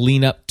you kind of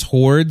lean up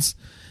towards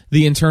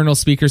the internal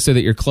speaker so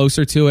that you're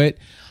closer to it?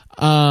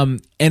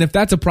 And if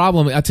that's a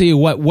problem, I'll tell you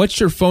what's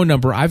your phone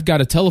number? I've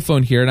got a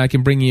telephone here and I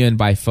can bring you in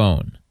by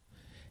phone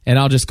and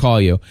I'll just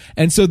call you.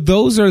 And so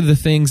those are the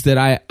things that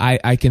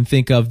I can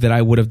think of that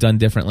I would have done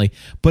differently.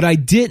 But I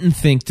didn't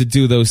think to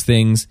do those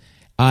things.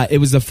 It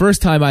was the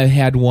first time I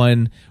had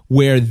one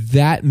where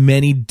that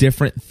many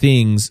different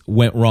things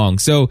went wrong.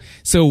 So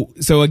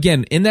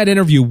again, in that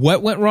interview,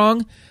 what went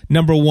wrong?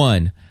 Number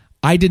one,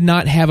 I did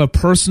not have a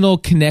personal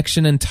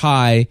connection and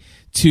tie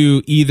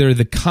to either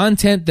the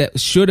content that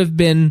should have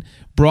been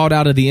brought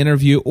out of the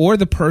interview or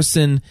the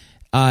person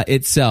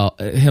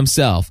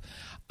himself.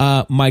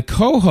 My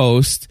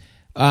co-host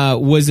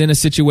was in a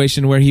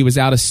situation where he was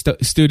out of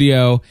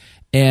studio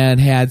and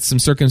had some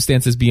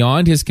circumstances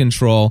beyond his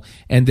control,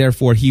 and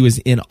therefore he was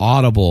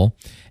inaudible.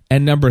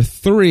 And number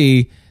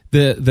three,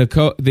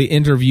 the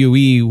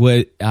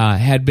interviewee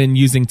had been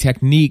using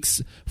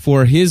techniques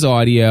for his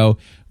audio,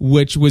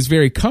 which was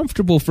very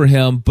comfortable for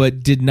him,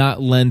 but did not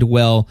lend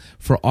well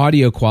for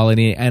audio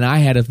quality. And I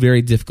had a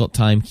very difficult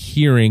time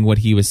hearing what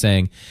he was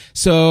saying.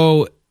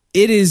 So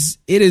it is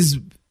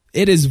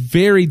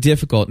very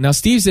difficult. Now,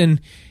 Steve's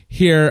in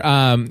here,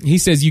 he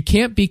says, you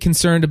can't be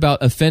concerned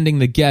about offending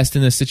the guest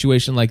in a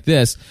situation like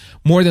this.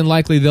 More than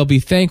likely, they'll be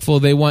thankful.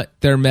 They want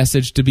their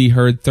message to be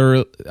heard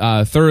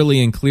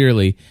thoroughly and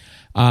clearly.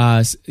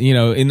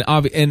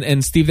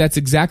 And Steve, that's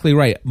exactly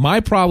right. My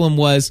problem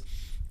was,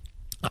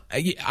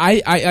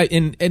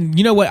 and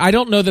you know what? I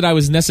don't know that I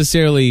was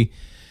necessarily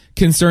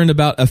concerned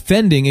about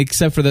offending,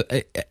 except for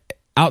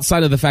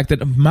outside of the fact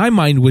that my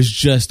mind was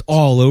just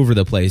all over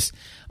the place.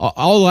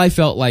 All I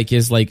felt like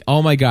is like,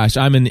 oh my gosh,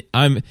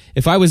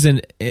 if I was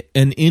an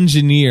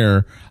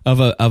engineer of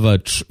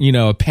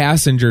a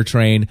passenger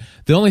train,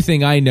 the only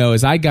thing I know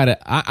is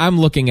I'm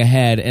looking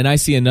ahead and I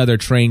see another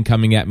train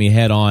coming at me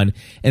head on,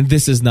 and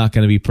this is not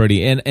going to be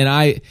pretty. And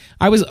I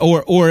was,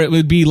 or it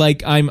would be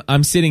like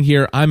I'm sitting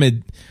here, I'm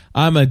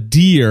a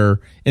deer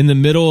in the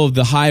middle of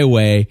the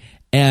highway,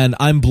 and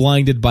I'm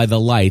blinded by the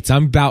lights.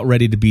 I'm about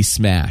ready to be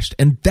smashed.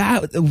 And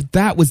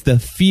that was the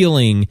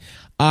feeling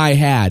I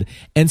had.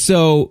 And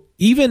so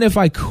even if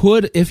I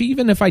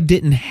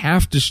didn't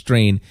have to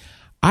strain,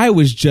 I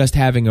was just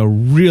having a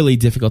really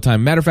difficult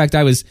time. Matter of fact,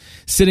 I was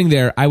sitting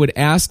there. I would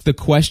ask the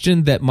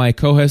question that my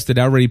co-host had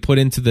already put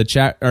into the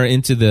chat or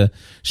into the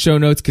show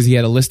notes, because he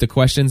had a list of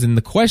questions, and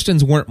the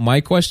questions weren't my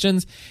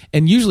questions.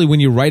 And usually when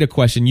you write a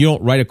question, you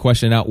don't write a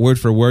question out word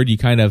for word. You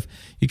kind of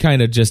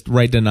just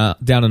write down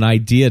an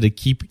idea to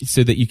keep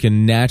so that you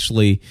can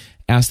naturally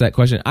ask that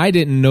question. I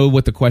didn't know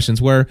what the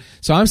questions were,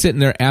 so I'm sitting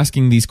there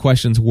asking these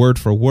questions word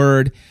for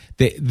word.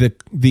 The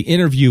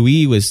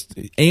interviewee was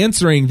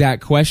answering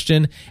that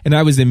question, and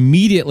I was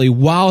immediately,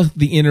 while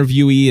the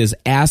interviewee is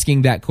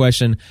asking that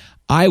question,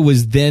 I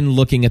was then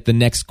looking at the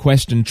next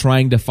question,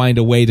 trying to find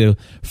a way to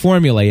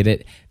formulate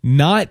it,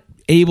 not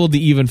able to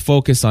even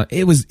focus on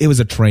it. Was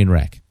a train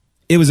wreck.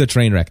 It was a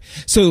train wreck.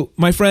 So,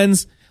 my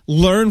friends,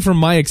 learn from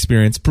my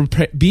experience.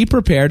 Be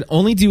prepared.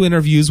 Only do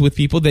interviews with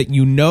people that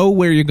you know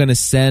where you're going to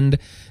send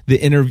the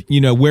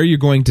interview. Where you're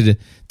going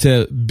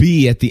to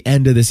be at the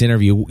end of this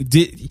interview.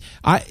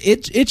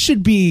 It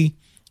should be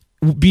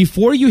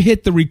before you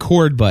hit the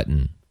record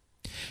button.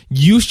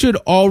 You should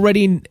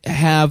already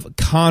have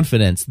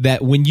confidence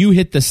that when you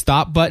hit the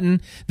stop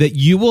button, that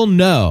you will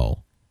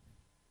know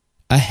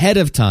ahead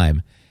of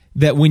time.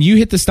 That when you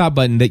hit the stop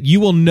button, that you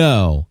will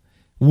know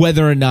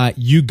whether or not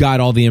you got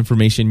all the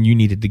information you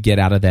needed to get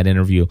out of that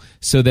interview,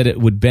 so that it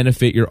would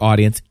benefit your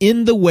audience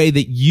in the way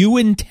that you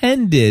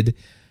intended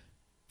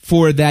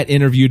for that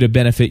interview to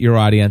benefit your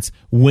audience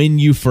when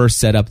you first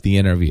set up the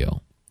interview.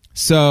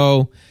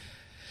 So,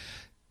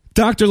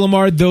 Dr.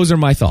 Lamar, those are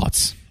my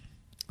thoughts.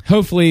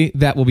 Hopefully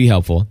that will be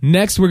helpful.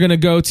 Next, we're going to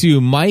go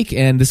to Mike,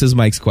 and this is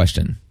Mike's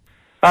question.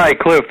 Hi,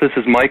 Cliff. This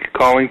is Mike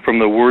calling from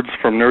the Words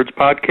from Nerds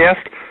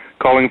podcast,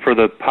 calling for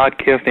the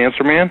podcast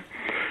Answer Man.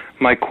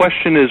 My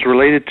question is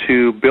related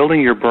to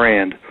building your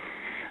brand.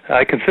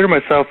 I consider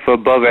myself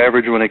above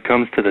average when it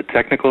comes to the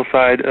technical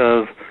side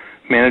of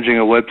managing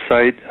a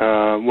website,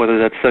 whether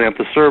that's setting up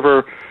the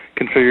server,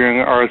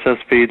 configuring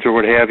RSS feeds, or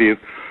what have you.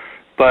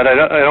 But I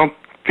don't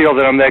feel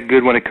that I'm that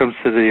good when it comes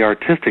to the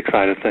artistic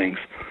side of things.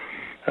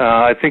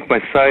 I think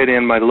my site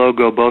and my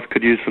logo both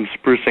could use some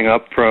sprucing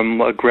up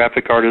from a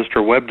graphic artist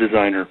or web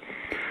designer.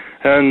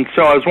 And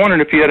so I was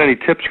wondering if you had any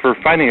tips for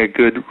finding a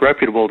good,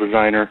 reputable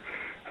designer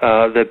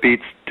that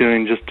beats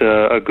doing just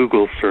a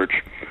Google search.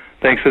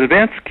 Thanks in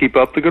advance. Keep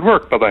up the good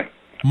work. Bye-bye.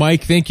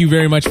 Mike, thank you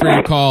very much for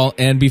your call.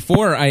 And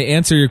before I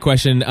answer your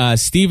question,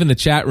 Steve in the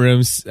chat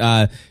rooms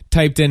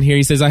typed in here.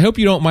 He says, I hope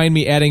you don't mind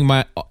me adding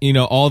my,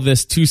 all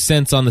this 2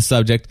 cents on the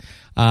subject.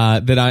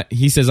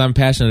 He says I'm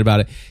passionate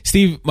about it.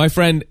 Steve, my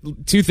friend,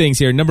 2 things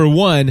here. Number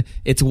 1,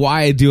 it's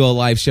why I do a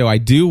live show. I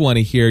do want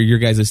to hear your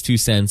guys' 2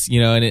 cents,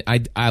 and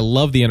I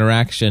love the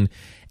interaction.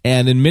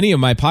 And in many of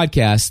my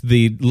podcasts,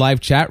 the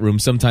live chat room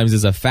sometimes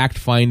is a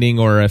fact-finding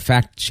or a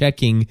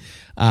fact-checking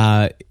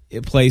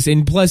place.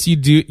 And plus,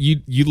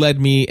 you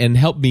led me and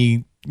helped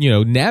me,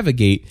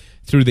 navigate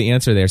through the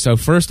answer there. So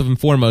first and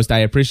foremost, I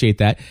appreciate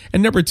that.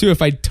 And number 2,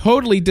 if I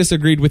totally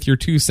disagreed with your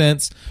 2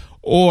 cents,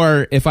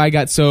 or if I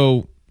got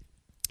so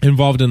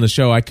involved in the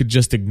show, I could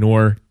just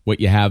ignore what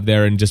you have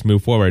there and just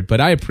move forward. But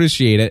I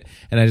appreciate it,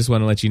 and I just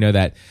want to let you know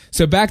that.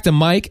 So back to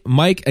Mike.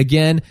 Mike,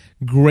 again,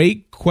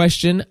 great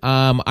question.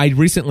 I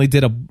recently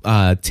did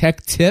a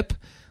tech tip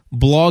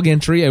blog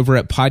entry over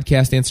at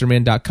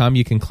podcastanswerman.com.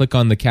 You can click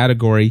on the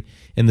category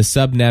in the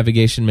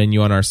sub-navigation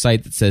menu on our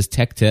site that says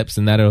Tech Tips,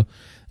 and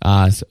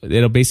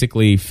it'll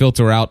basically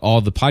filter out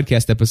all the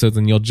podcast episodes,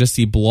 and you'll just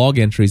see blog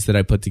entries that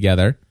I put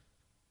together.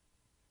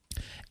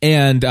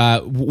 And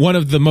one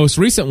of the most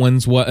recent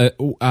ones,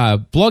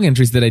 blog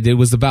entries that I did,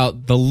 was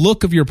about the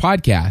look of your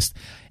podcast.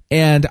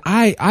 And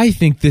I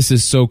think this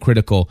is so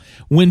critical.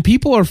 When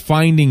people are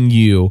finding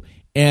you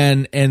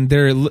and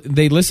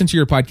they listen to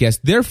your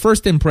podcast, their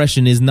first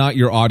impression is not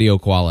your audio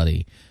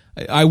quality.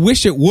 I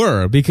wish it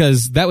were,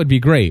 because that would be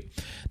great.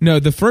 No,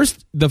 the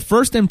first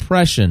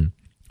impression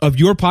of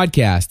your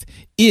podcast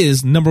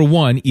is, number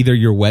 1, either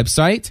your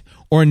website,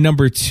 or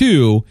number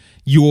 2,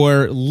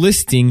 your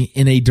listing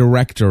in a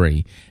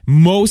directory.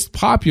 Most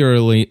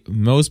popular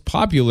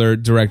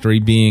directory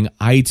being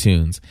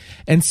iTunes.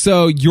 And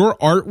so your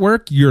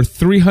artwork, your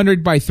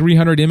 300 by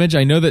 300 image,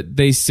 I know that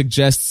they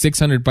suggest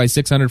 600 by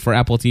 600 for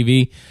Apple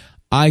TV.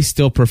 I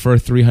still prefer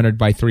 300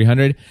 by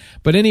 300.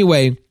 But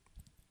anyway,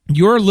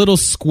 your little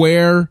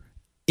square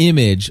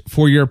image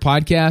for your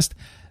podcast,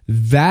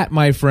 that,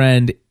 my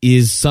friend,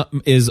 is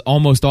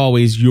almost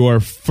always your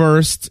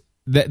first.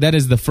 That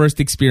is the first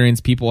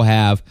experience people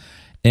have,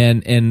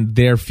 and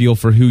their feel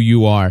for who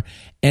you are.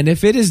 And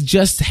if it is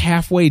just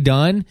halfway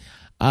done,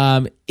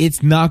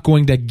 it's not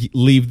going to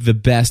leave the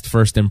best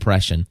first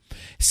impression.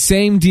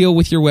 Same deal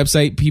with your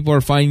website. People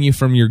are finding you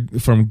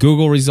from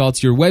Google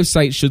results. Your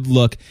website should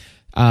look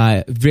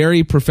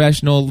very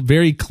professional,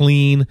 very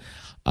clean,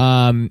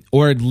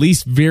 or at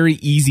least very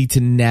easy to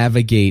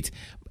navigate,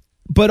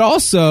 but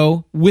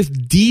also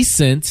with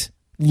decent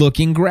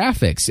looking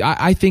graphics.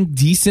 I think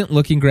decent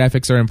looking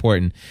graphics are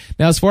important.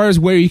 Now, as far as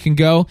where you can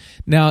go,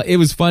 now it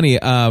was funny.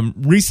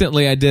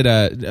 Recently I did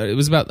it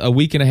was about a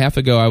week and a half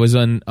ago, I was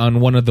on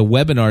one of the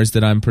webinars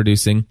that I'm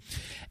producing,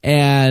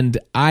 and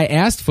I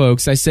asked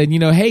folks, I said,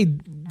 hey,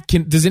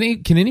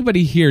 can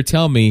anybody here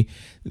tell me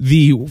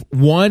the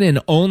one and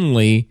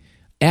only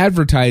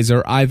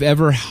advertiser I've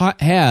ever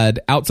had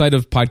outside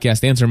of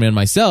Podcast Answer Man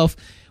myself?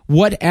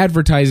 What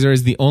advertiser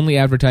is the only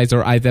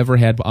advertiser I've ever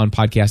had on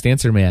Podcast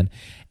Answer Man?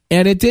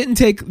 And it didn't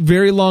take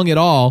very long at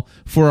all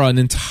for an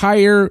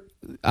entire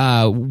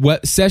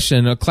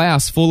session, a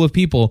class full of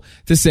people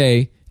to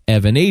say,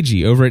 Evan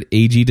Agee over at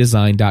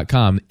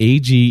agdesign.com,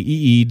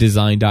 A-G-E-E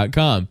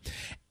design.com.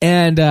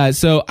 And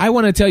so I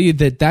want to tell you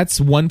that that's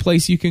one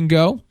place you can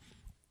go.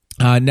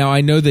 Now,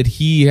 I know that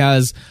he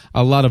has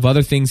a lot of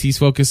other things he's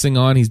focusing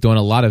on. He's doing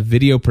a lot of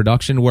video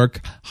production work,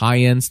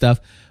 high-end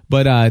stuff.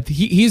 But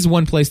he's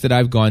one place that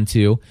I've gone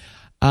to.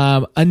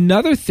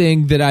 Another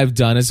thing that I've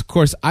done is, of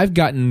course, I've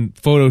gotten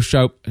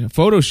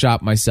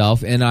Photoshop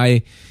myself, and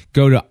I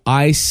go to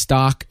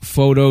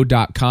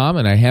iStockPhoto.com,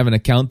 and I have an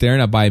account there,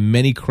 and I buy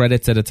many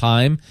credits at a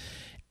time.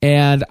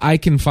 And I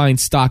can find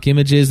stock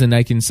images, and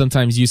I can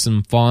sometimes use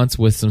some fonts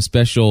with some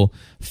special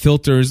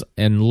filters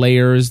and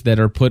layers that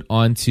are put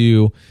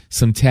onto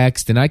some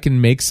text, and I can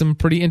make some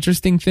pretty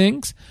interesting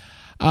things.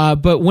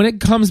 But when it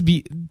comes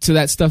to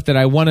that stuff that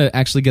I want to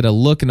actually get a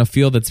look and a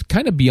feel that's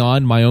kind of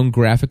beyond my own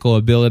graphical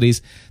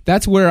abilities,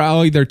 that's where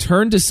I'll either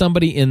turn to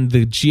somebody in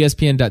the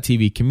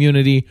GSPN.TV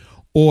community,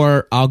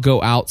 or I'll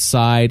go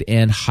outside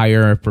and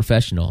hire a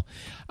professional.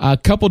 A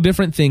couple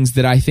different things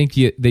that I think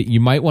that you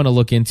might want to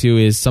look into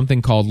is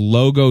something called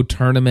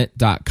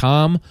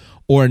logotournament.com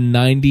or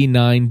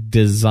 99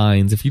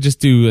 Designs. If you just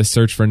do a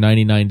search for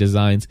 99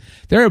 Designs,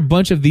 there are a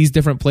bunch of these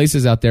different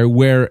places out there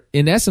where,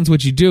 in essence,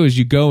 what you do is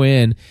you go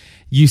in,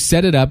 you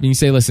set it up, and you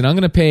say, listen, I'm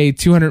going to pay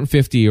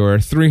 $250 or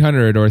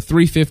 $300 or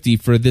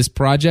 $350 for this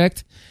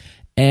project,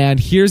 and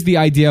here's the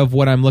idea of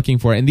what I'm looking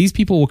for. And these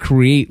people will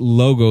create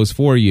logos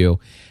for you,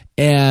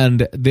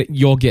 and that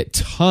you'll get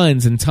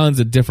tons and tons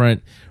of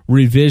different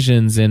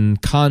revisions and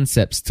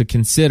concepts to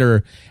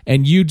consider,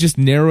 and you just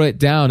narrow it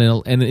down,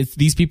 and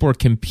these people are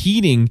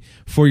competing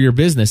for your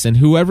business, and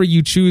whoever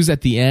you choose at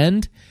the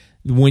end,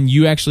 when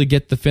you actually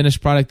get the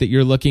finished product that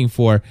you're looking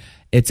for,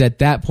 it's at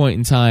that point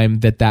in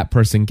time that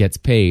person gets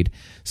paid.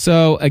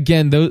 So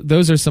again,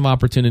 those are some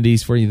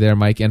opportunities for you there,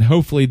 Mike, and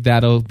hopefully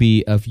that'll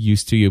be of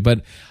use to you.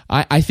 But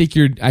I think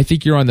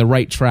you're on the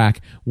right track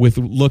with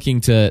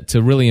looking to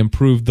really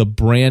improve the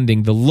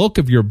branding, the look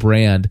of your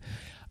brand.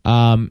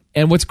 And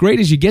what's great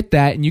is you get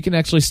that, and you can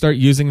actually start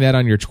using that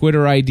on your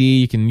Twitter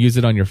ID. You can use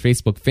it on your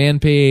Facebook fan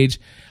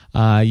page.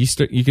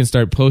 You can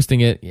start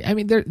posting it. I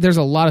mean, there's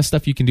a lot of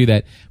stuff you can do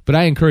that, but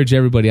I encourage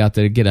everybody out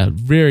there to get a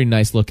very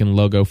nice looking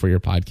logo for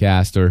your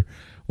podcast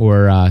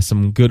or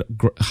some good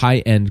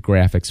high-end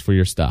graphics for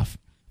your stuff.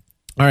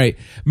 All right,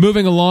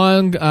 moving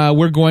along,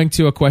 we're going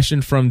to a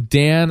question from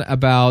Dan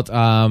about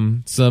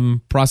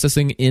some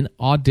processing in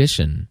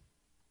Audition.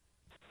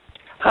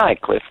 Hi,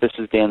 Cliff. This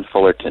is Dan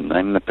Fullerton.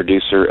 I'm the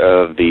producer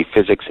of the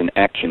Physics in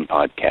Action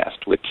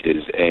podcast, which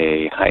is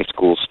a high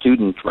school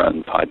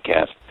student-run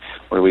podcast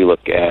where we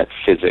look at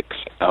physics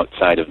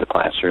outside of the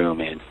classroom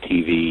and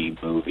TV,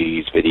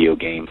 movies, video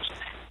games,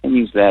 and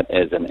use that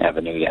as an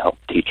avenue to help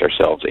teach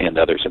ourselves and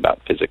others about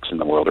physics in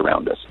the world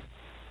around us.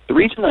 The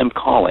reason I'm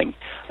calling,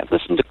 I've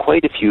listened to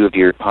quite a few of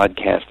your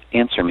podcast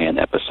Answer Man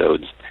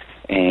episodes,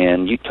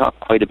 and you talk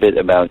quite a bit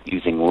about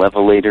using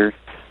Levelator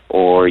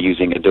or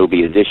using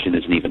Adobe Audition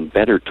as an even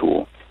better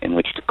tool in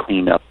which to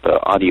clean up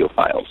audio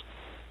files.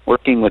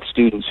 Working with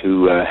students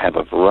who have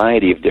a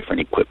variety of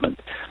different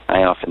equipment, I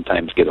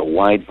oftentimes get a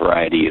wide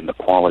variety in the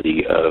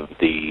quality of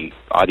the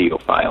audio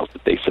files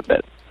that they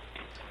submit.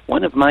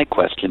 One of my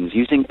questions,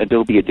 using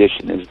Adobe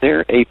Audition, is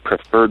there a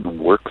preferred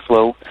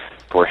workflow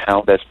for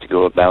how best to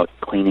go about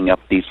cleaning up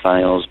these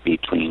files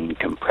between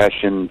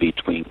compression,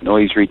 between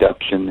noise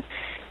reduction,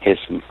 hiss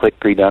and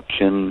click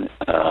reduction,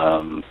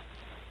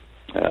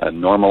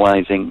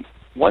 normalizing?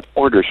 What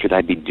order should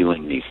I be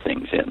doing these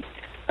things in?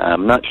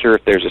 I'm not sure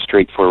if there's a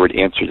straightforward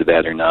answer to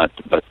that or not,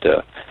 but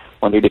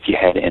wondered if you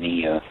had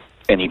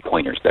any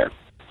pointers there.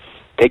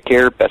 Take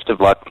care. Best of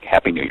luck.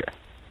 Happy New Year.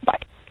 Bye.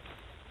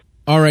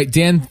 All right,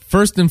 Dan,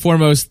 first and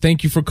foremost,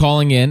 thank you for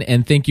calling in,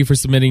 and thank you for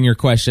submitting your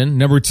question.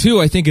 Number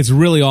two, I think it's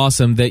really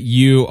awesome that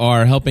you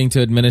are helping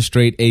to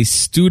administrate a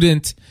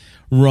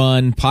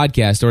student-run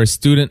podcast or a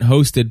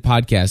student-hosted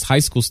podcast, high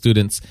school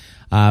students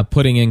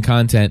putting in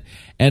content.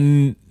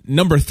 And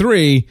number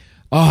three,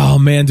 Oh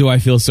man, do I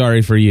feel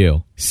sorry for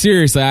you.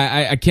 Seriously,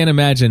 I can't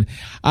imagine.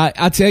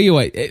 I'll tell you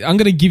what, I'm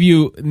going to give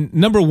you,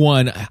 number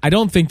one, I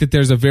don't think that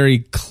there's a very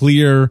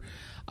clear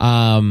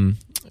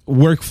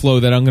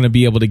workflow that I'm going to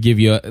be able to give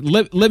you.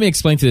 Let me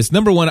explain to this.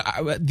 Number one,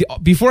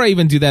 before I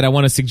even do that, I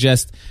want to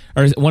suggest,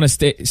 or want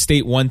to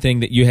state one thing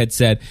that you had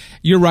said.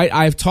 You're right.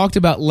 I've talked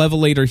about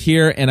Levelator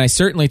here, and I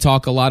certainly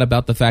talk a lot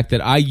about the fact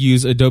that I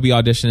use Adobe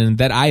Audition and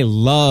that I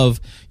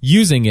love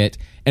using it.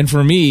 And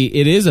for me,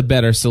 it is a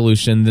better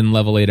solution than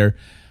Levelator.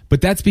 But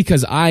that's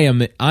because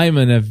I'm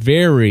in a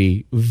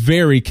very,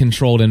 very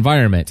controlled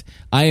environment.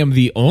 I am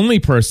the only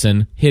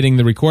person hitting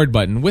the record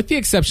button, with the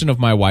exception of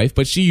my wife,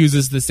 but she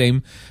uses the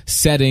same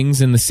settings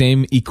and the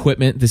same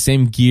equipment, the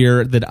same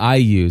gear that I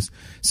use.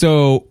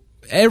 So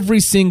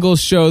every single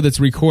show that's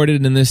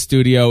recorded in this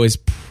studio is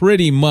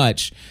pretty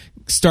much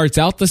starts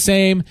out the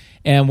same,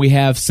 and we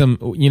have some,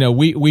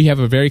 we have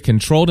a very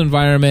controlled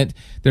environment.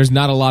 There's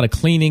not a lot of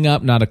cleaning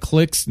up, not a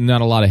clicks,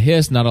 not a lot of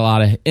hiss, not a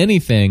lot of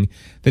anything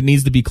that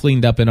needs to be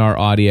cleaned up in our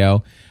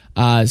audio.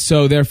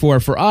 So therefore,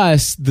 for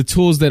us, the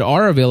tools that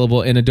are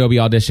available in Adobe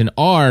Audition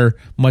are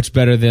much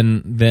better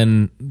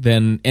than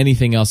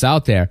anything else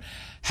out there.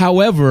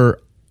 However,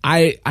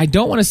 I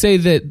don't want to say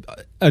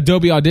that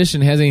Adobe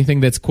Audition has anything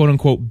that's quote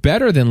unquote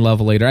better than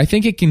Levelator. I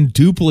think it can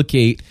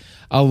duplicate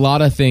a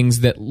lot of things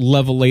that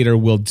Levelator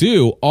will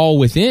do, all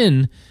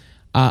within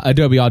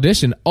Adobe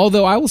Audition.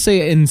 Although I will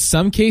say in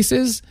some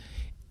cases,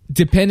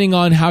 depending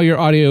on how your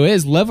audio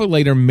is,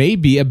 Levelator may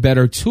be a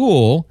better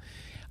tool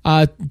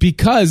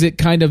because it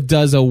kind of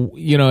does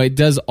it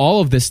does all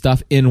of this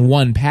stuff in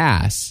one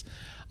pass.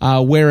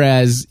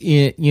 Whereas,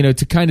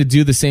 to kind of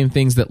do the same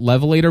things that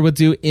Levelator would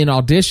do in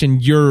Audition,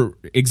 you're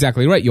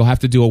exactly right. You'll have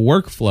to do a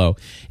workflow.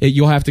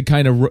 You'll have to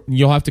kind of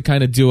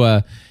do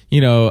a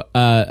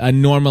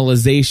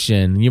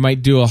normalization. You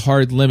might do a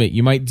hard limit.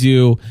 You might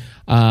do,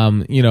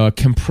 a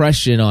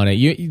compression on it.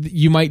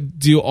 You might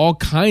do all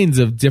kinds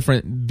of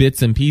different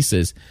bits and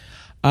pieces.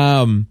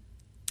 So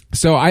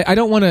I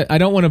don't want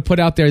to put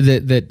out there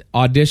that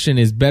Audition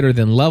is better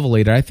than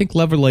Levelator. I think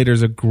Levelator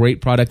is a great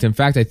product. In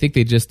fact, I think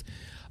they just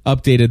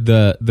updated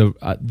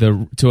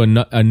to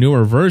a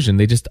newer version.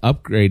 They just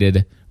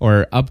upgraded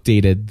or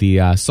updated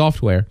the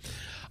software.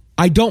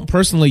 I don't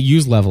personally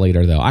use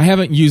Levelator though. I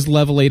haven't used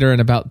Levelator in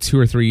about 2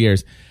 or 3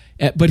 years.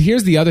 But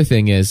here's the other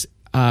thing is,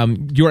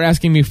 you're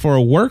asking me for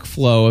a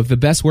workflow of the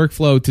best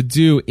workflow to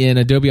do in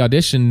Adobe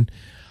Audition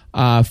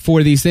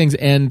for these things.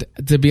 And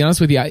to be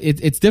honest with you,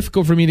 it's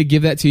difficult for me to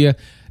give that to you.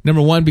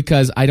 Number one,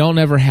 because I don't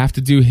ever have to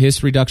do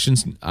hiss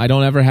reductions. I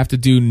don't ever have to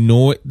do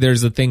noise.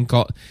 There's a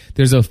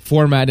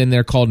format in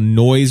there called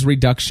noise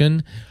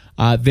reduction.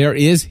 There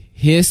is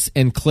hiss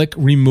and click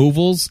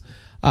removal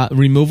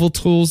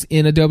tools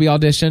in Adobe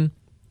Audition.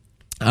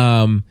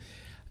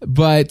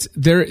 But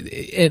there,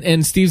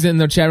 and Steve's in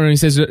the chat room. He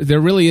says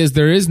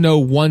there is no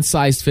one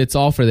size fits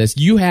all for this.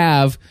 You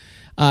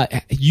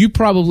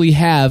probably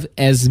have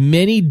as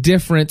many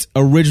different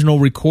original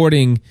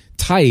recording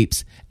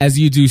types as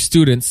you do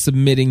students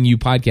submitting you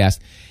podcasts.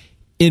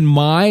 In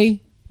my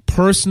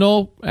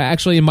professional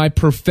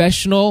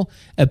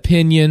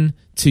opinion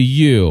to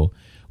you,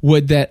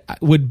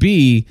 would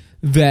be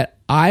that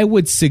I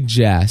would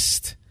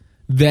suggest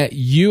that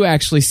you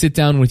actually sit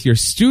down with your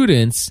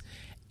students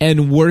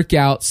and work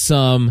out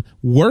some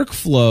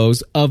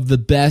workflows of the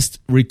best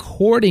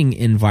recording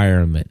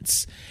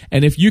environments.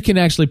 And if you can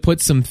actually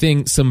put some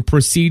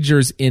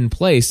procedures in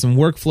place, some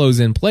workflows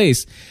in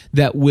place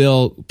that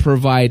will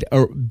provide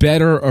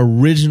better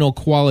original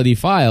quality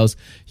files,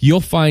 you'll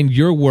find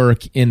your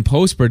work in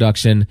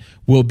post-production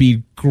will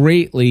be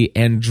greatly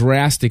and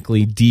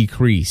drastically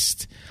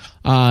decreased.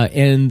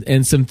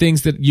 And some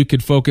things that you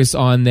could focus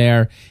on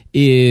there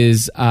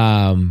is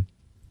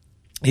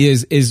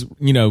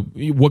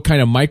what kind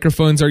of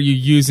microphones are you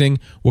using?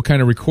 What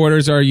kind of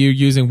recorders are you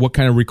using? What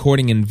kind of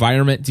recording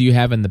environment do you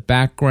have in the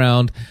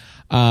background?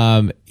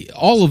 All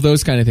of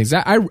those kind of things.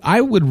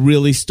 I would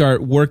really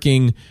start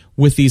working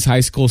with these high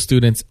school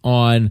students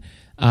on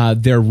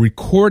their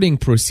recording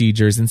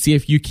procedures and see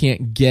if you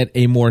can't get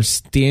a more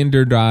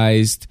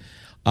standardized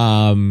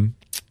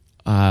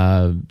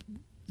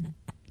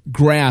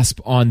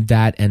grasp on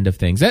that end of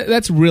things.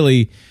 That's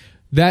really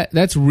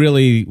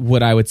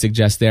what I would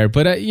suggest there.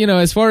 But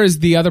as far as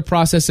the other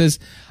processes,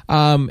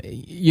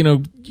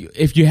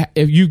 if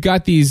you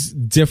got these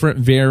different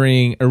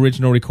varying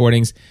original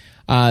recordings,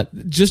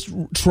 just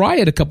try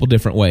it a couple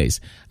different ways.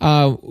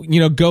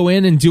 Go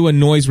in and do a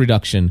noise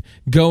reduction.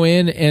 Go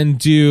in and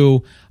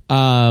do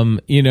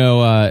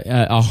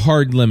a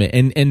hard limit,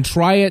 and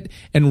try it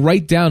and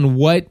write down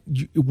what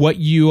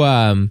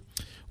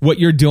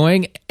you're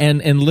doing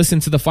and listen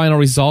to the final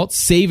results.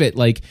 Save it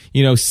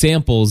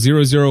sample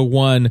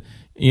 001,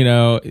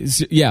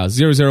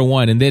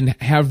 001, and then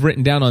have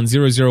written down on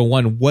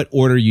 001 what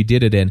order you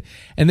did it in.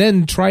 And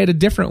then try it a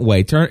different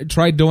way.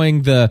 Try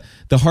doing the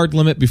hard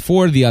limit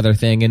before the other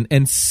thing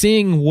and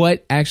seeing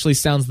what actually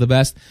sounds the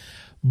best.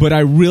 But I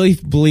really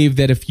believe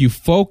that if you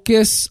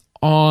focus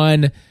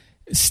on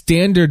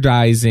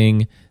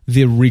standardizing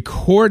the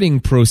recording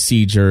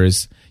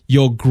procedures,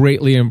 you'll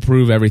greatly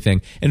improve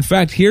everything. In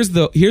fact, here's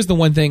the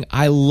one thing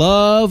I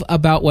love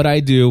about what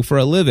I do for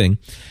a living.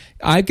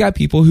 I've got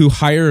people who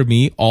hire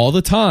me all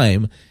the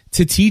time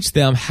to teach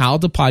them how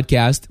to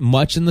podcast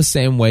much in the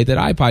same way that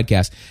I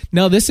podcast.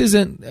 Now, this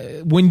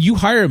isn't, when you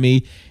hire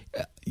me,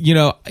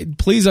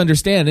 please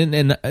understand,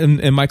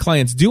 and my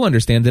clients do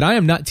understand, that I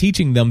am not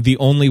teaching them the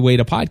only way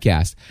to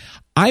podcast.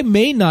 I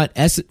may not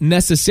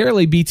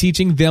necessarily be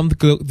teaching them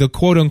the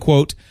quote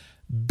unquote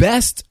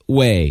best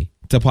way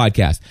to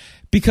podcast,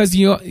 because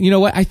you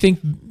know what, I think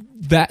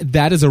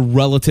that is a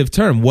relative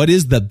term. What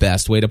is the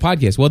best way to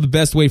podcast? Well, the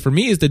best way for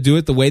me is to do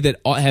it the way that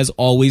has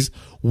always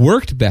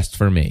worked best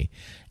for me.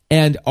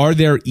 And are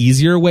there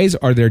easier ways?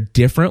 Are there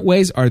different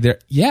ways?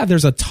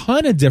 There's a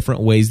ton of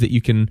different ways that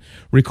you can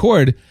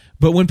record.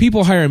 But when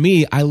people hire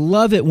me, I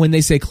love it when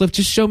they say, Cliff,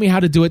 just show me how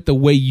to do it the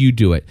way you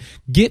do it.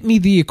 Get me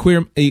the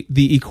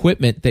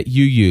equipment that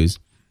you use.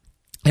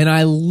 And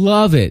I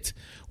love it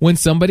when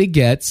somebody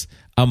gets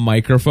a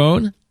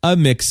microphone, a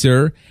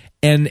mixer,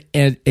 and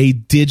a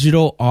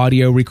digital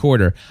audio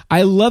recorder.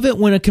 I love it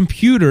when a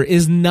computer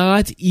is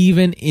not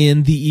even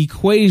in the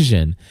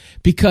equation,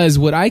 because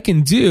what I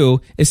can do,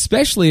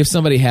 especially if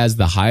somebody has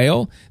the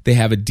Heil, they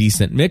have a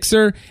decent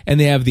mixer, and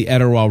they have the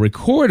Edirol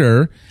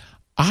recorder,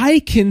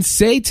 I can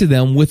say to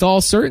them with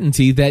all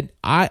certainty that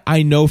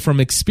I know from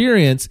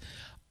experience,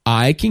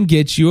 I can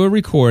get you a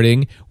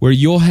recording where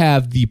you'll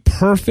have the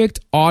perfect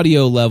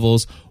audio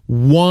levels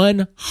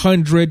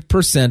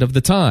 100% of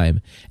the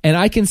time. And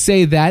I can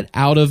say that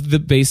out of the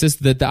basis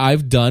that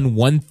I've done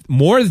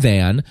more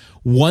than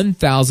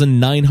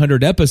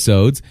 1,900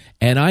 episodes,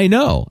 and I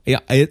know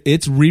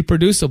it's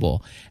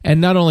reproducible.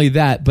 And not only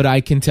that, but I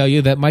can tell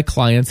you that my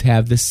clients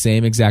have the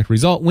same exact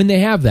result when they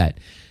have that.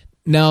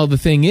 Now, the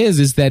thing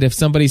is that if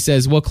somebody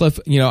says, well, Cliff,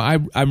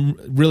 I'm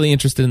really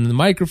interested in the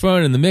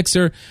microphone and the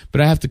mixer, but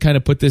I have to kind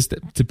of put this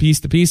to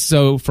piece.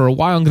 So for a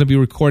while, I'm going to be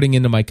recording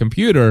into my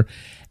computer.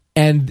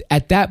 And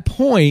at that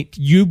point,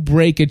 you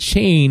break a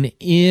chain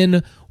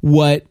in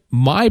what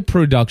my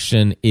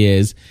production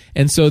is.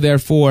 And so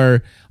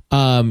therefore,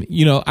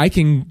 I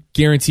can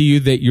guarantee you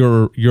that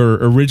your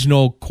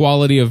original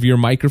quality of your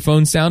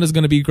microphone sound is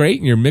going to be great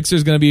and your mixer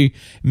is going to be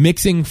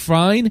mixing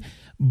fine,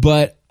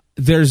 but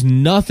there's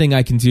nothing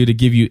I can do to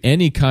give you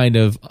any kind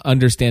of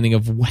understanding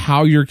of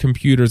how your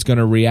computer is going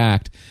to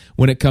react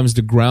when it comes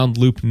to ground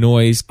loop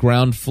noise,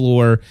 ground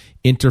floor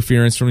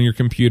interference from your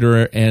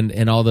computer,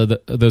 and all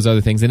those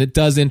other things. And it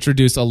does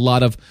introduce a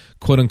lot of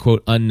quote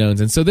unquote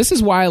unknowns. And so this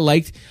is why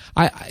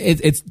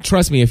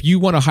trust me, if you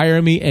want to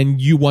hire me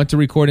and you want to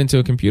record into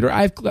a computer,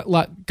 I've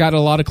got a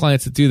lot of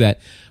clients that do that.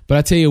 But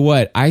I tell you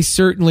what, I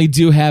certainly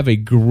do have a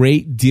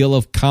great deal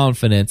of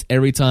confidence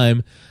every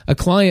time a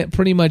client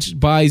pretty much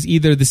buys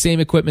either the same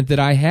equipment that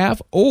I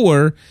have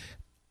or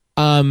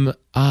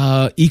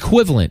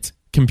equivalent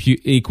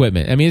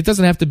equipment. I mean, it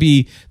doesn't have to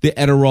be the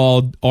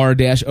Edirol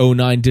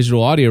R-09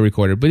 digital audio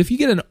recorder, but if you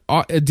get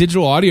a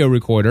digital audio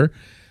recorder,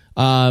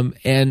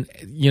 and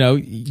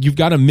you've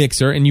got a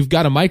mixer and you've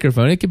got a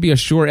microphone, it could be a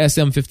Shure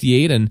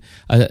SM58 and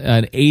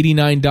an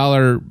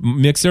 $89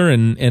 mixer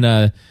and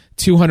a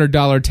 $200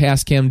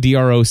 Tascam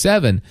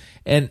DR07.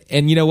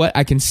 And you know what?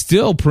 I can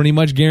still pretty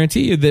much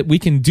guarantee you that we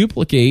can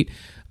duplicate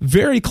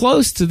very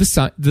close to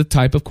the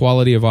type of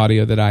quality of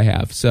audio that I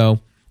have. So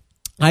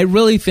I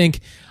really think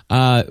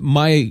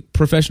my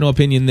professional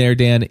opinion there,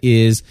 Dan,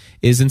 is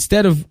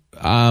instead of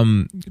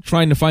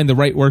trying to find the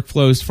right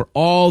workflows for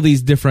all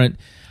these different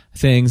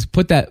things,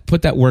 put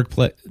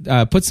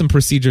some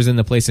procedures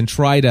into place and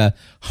try to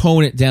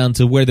hone it down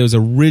to where those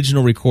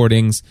original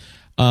recordings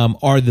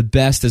are the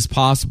best as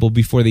possible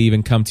before they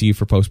even come to you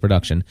for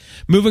post-production.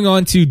 Moving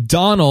on to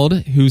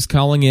Donald, who's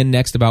calling in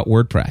next about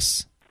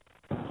WordPress.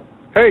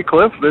 Hey,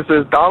 Cliff. This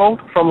is Donald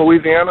from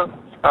Louisiana.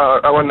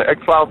 I run the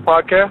X-Files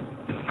podcast,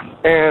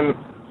 and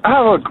I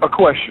have a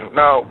question.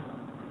 Now,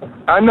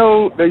 I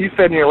know that you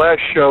said in your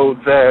last show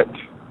that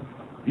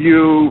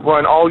you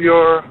run all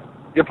your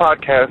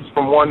podcasts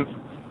from one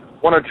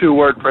or two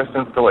WordPress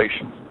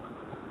installations.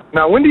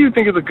 Now, when do you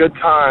think is a good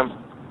time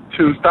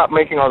to stop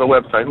making all the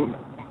websites?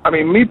 I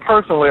mean, me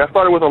personally, I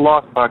started with a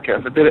Lost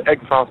podcast. I did an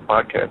X-Files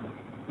podcast.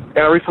 And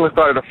I recently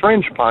started a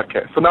Fringe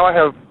podcast. So now I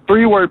have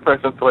 3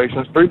 WordPress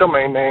installations, 3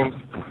 domain names,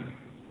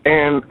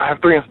 and I have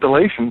 3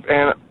 installations.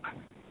 And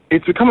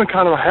it's becoming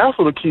kind of a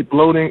hassle to keep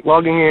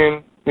logging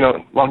in,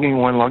 logging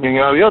one, logging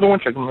out of the other one,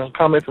 checking the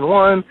comments in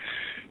one,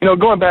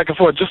 going back and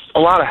forth, just a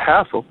lot of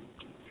hassle.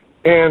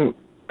 And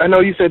I know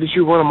you said that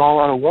you run them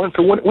all out of one.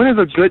 So when is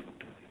a good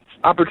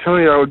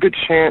opportunity or a good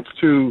chance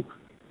to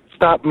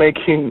stop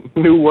making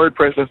new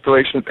WordPress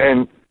installations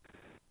and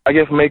I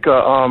guess make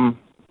a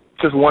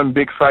just one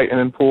big site and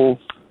then pull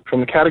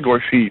from the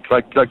category feeds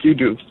like you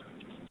do?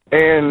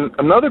 And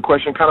another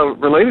question kind of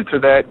related to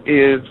that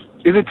is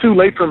it too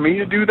late for me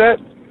to do that?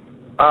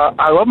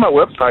 I love my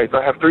websites.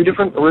 I have 3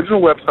 different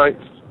original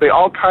websites. They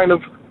all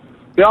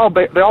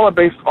are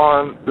based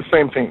on the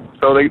same thing.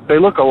 So they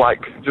look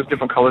alike, just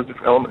different colors,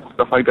 different elements,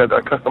 stuff like that I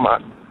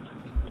customize.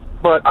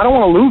 But I don't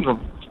want to lose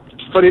them.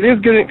 but it is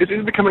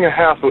becoming a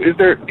hassle. Is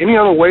there any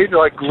other way to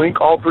like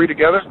link all three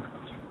together?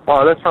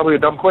 That's probably a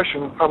dumb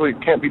question. Probably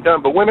can't be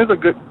done. But when is a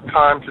good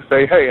time to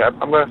say, hey,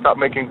 I'm going to stop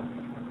making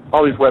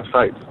all these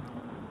websites,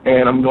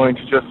 and I'm going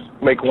to just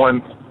make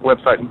one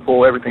website and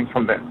pull everything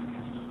from there?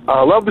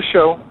 Love the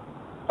show.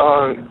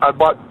 I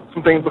bought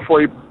some things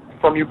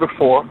from you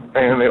before,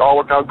 and they all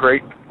worked out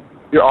great.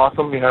 You're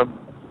awesome. You have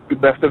the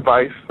best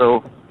advice.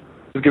 So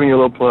just giving you a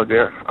little plug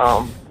there.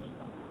 All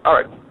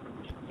right.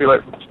 See you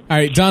later. All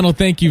right, Donald,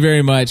 thank you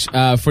very much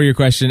for your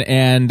question.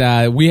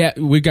 And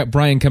we've got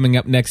Brian coming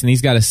up next, and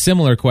he's got a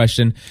similar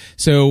question.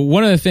 So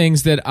one of the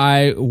things that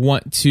I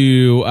want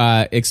to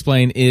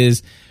explain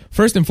is,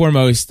 first and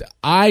foremost,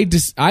 I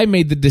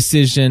made the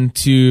decision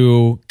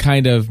to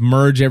kind of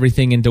merge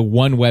everything into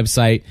one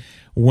website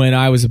when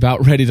I was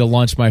about ready to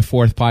launch my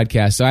fourth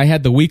podcast. So I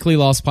had the Weekly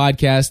Lost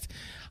podcast,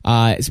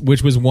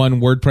 which was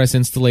one WordPress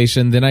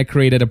installation. Then I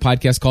created a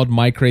podcast called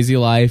My Crazy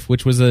Life,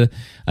 which was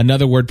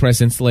another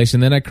WordPress installation.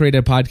 Then I created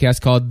a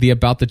podcast called the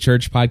About the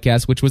Church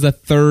podcast, which was a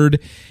third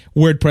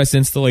WordPress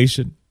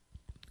installation.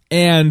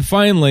 And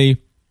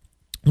finally,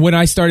 when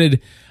I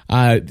started,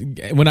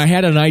 when I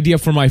had an idea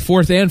for my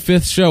fourth and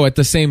fifth show at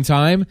the same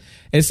time,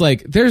 it's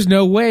like, there's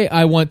no way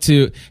I want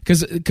to,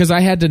 because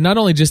I had to not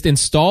only just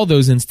install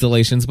those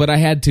installations, but I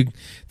had to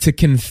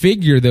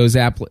configure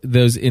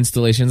those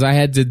installations. I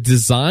had to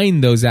design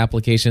those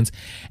applications,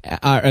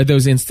 or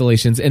those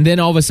installations. And then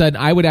all of a sudden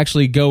I would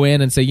actually go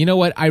in and say, you know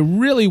what? I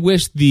really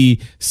wish the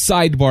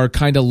sidebar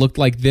kind of looked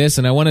like this,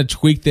 and I want to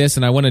tweak this,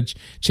 and I want to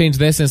change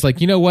this. And it's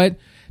like, you know what?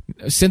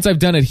 Since I've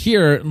done it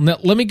here,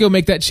 let me go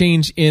make that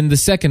change in the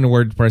second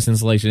WordPress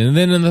installation, and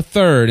then in the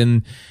third,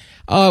 and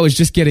it was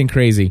just getting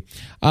crazy.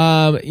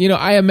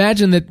 I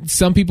imagine that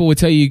some people would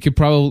tell you could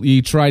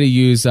probably try to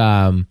use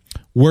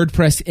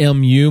WordPress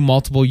MU,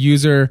 multiple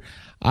user.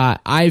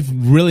 I've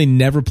really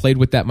never played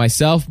with that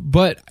myself,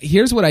 but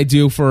here's what I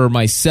do for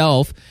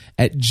myself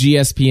at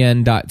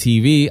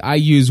gspn.tv. I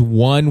use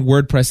one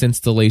WordPress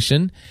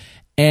installation,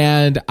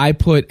 and I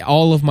put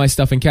all of my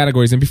stuff in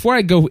categories. And before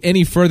I go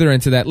any further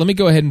into that, let me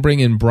go ahead and bring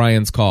in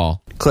Brian's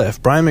call.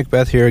 Cliff, Brian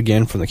Macbeth here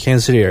again from the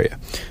Kansas City area.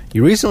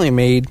 You recently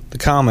made the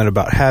comment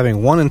about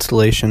having one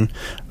installation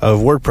of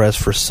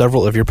WordPress for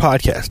several of your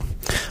podcasts.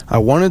 I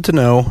wanted to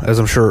know, as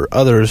I'm sure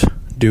others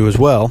do as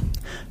well,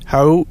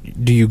 how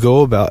do you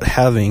go about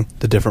having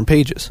the different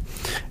pages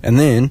and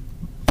then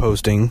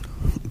posting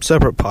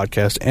separate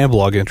podcast and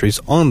blog entries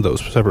on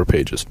those separate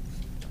pages?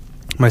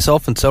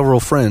 Myself and several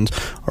friends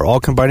are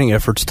all combining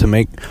efforts to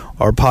make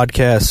our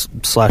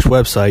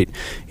podcast/website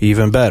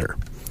even better,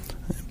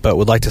 but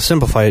would like to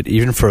simplify it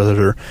even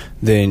further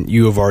than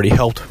you have already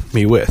helped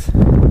me with.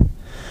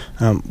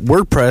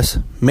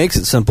 WordPress makes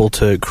it simple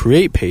to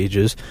create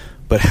pages,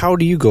 but how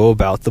do you go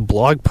about the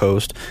blog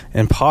post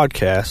and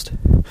podcast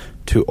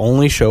to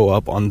only show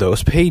up on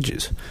those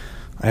pages?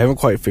 I haven't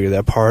quite figured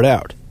that part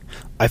out.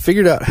 I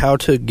figured out how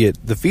to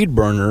get the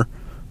FeedBurner,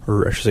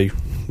 or I should say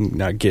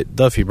not get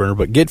the FeedBurner,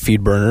 but get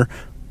FeedBurner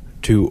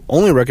to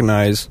only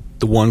recognize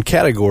the one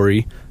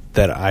category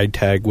that I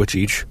tag with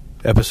each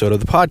episode of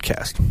the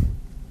podcast.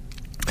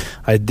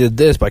 I did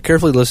this by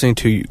carefully listening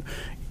to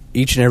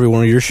each and every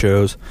one of your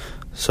shows,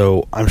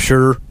 so I'm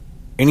sure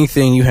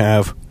anything you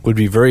have would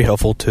be very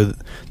helpful to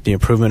the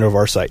improvement of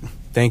our site.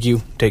 Thank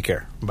you. Take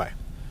care. Bye.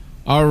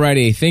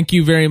 Alrighty, thank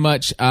you very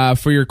much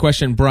for your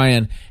question,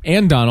 Brian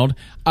and Donald.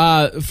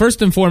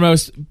 First and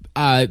foremost,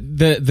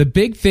 the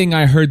big thing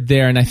I heard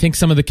there, and I think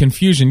some of the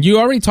confusion, you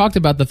already talked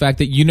about the fact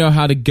that you know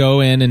how to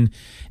go in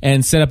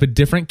and set up a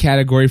different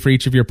category for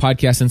each of your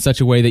podcasts in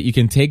such a way that you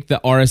can take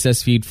the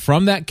RSS feed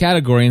from that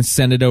category and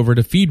send it over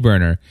to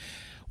FeedBurner.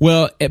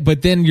 Well,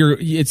 but then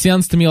it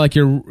sounds to me like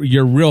your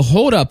real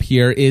hold up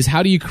here is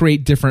how do you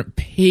create different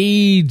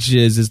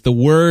pages is the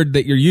word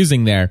that you're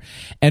using there.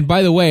 And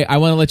by the way, I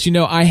want to let you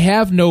know I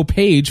have no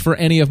page for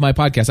any of my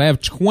podcasts. I have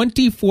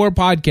 24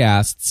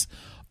 podcasts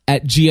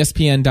at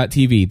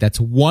gspn.tv. That's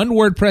one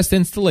WordPress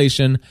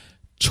installation,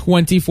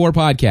 24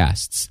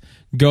 podcasts.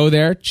 Go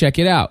there, check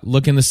it out.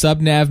 Look in the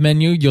sub-nav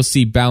menu. You'll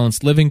see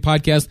Balanced Living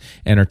Podcast,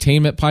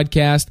 Entertainment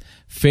Podcast,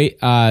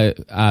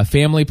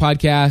 Family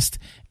Podcast,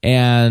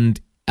 and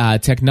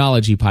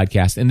Technology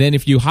Podcast. And then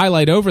if you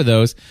highlight over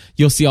those,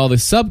 you'll see all the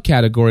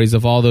subcategories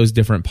of all those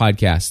different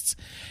podcasts.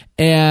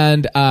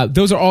 And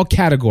those are all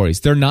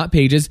categories. They're not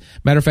pages.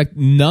 Matter of fact,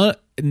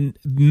 not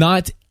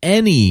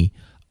any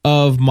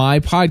of my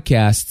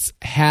podcasts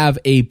have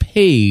a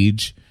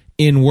page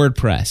in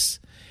WordPress.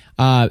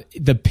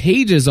 The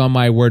pages on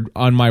my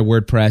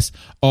WordPress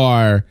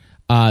are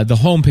the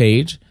home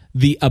page,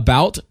 the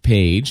about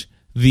page,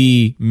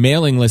 the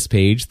mailing list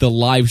page, the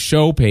live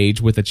show page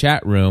with a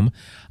chat room,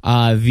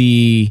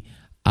 the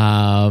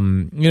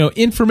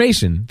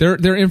information.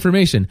 Their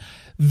information.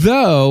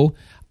 Though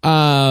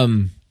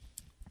one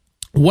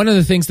of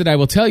the things that I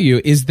will tell you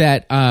is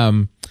that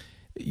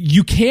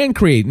you can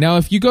create. Now,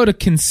 if you go to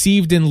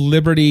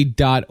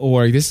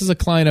conceivedinliberty.org, this is a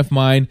client of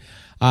mine.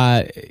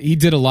 He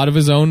did a lot of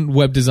his own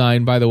web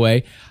design, by the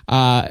way,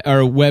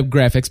 or web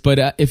graphics.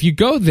 But if you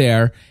go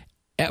there,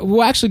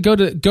 Well, actually, go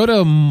to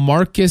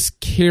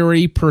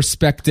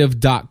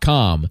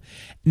marcuscareyperspective.com.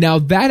 Now,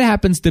 that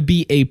happens to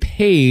be a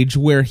page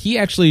where he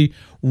actually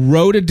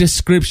wrote a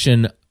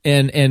description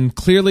and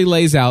clearly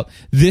lays out,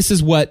 this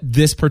is what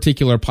this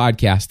particular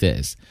podcast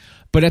is.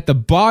 But at the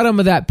bottom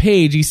of that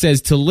page, he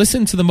says, to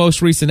listen to the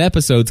most recent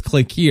episodes,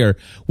 click here,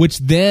 which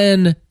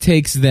then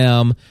takes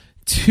them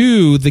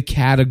to the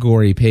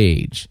category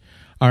page.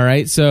 All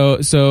right, so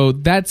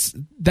that's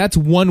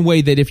one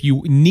way that if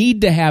you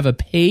need to have a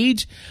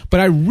page, but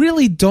I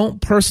really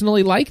don't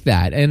personally like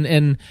that,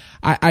 and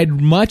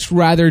I'd much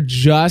rather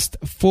just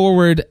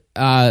forward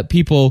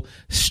people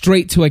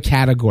straight to a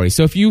category.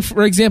 So if you,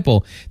 for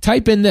example,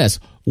 type in this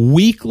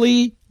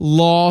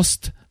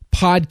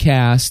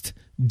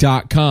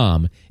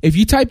weeklylostpodcast.com. If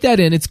you type that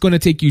in, it's going to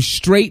take you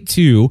straight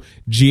to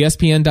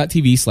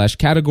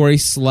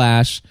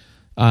gspn.tv/category/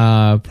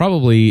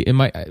 probably it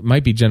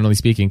might be generally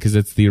speaking because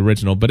it's the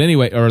original, but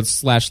anyway, or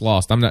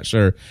 /lost, I'm not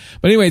sure.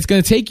 But anyway, it's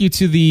going to take you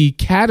to the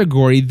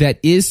category that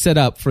is set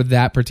up for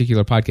that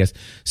particular podcast.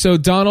 So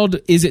Donald,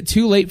 is it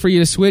too late for you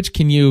to switch?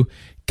 Can you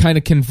kind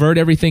of convert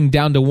everything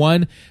down to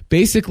one?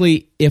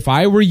 Basically, if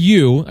I were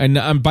you,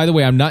 and by the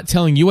way, I'm not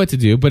telling you what to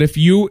do, but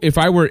if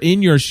I were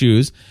in your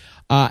shoes,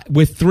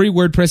 with 3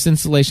 WordPress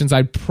installations,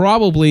 I'd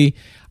probably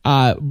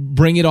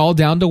bring it all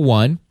down to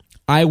one.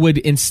 I would,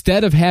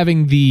 instead of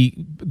having the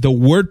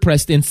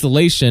WordPress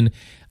installation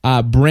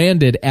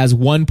branded as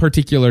one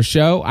particular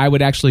show, I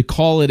would actually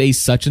call it a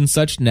such and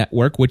such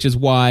network, which is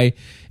why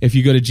if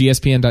you go to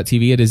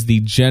gspn.tv, it is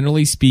the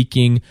Generally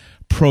Speaking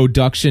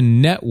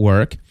Production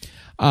Network.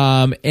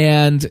 And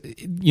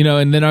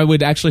then I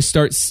would actually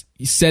start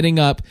setting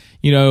up,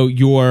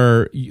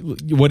 your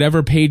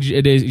whatever page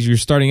it is you're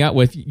starting out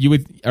with,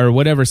 or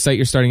whatever site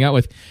you're starting out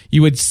with,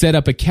 you would set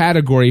up a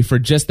category for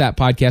just that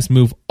podcast,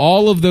 move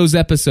all of those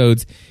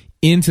episodes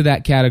into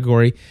that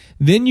category.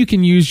 Then you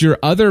can use you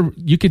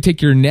could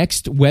take your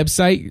next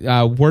website,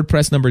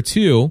 WordPress number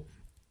 2,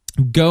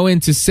 go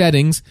into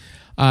settings,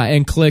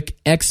 and click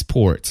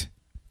export.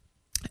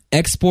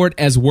 Export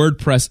as a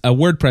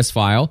WordPress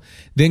file,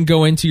 then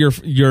go into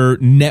your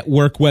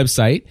network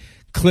website,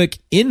 click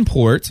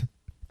import,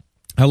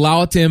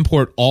 allow it to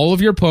import all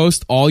of your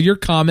posts, all your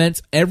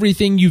comments,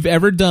 everything you've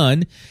ever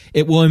done.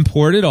 It will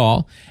import it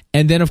all.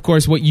 And then, of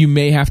course, what you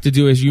may have to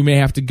do is you may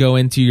have to go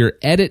into your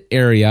edit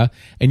area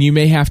and you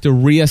may have to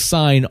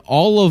reassign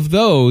all of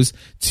those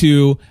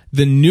to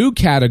the new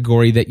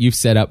category that you've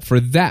set up for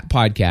that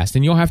podcast.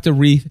 And you'll have to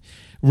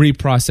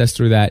reprocess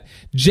through that.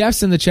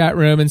 Jeff's in the chat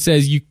room and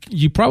says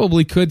you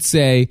probably could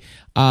say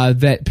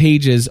that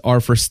pages are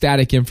for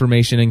static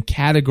information and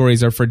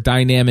categories are for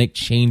dynamic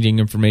changing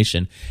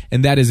information.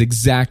 And that is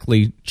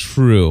exactly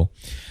true.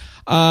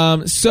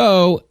 And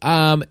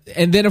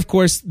then, of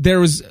course, there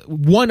was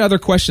one other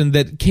question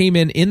that came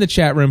in the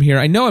chat room here.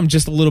 I know I'm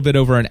just a little bit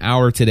over an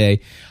hour today,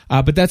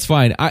 but that's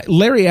fine.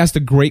 Larry asked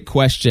a great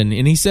question,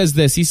 and he says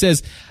this. He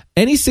says,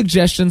 any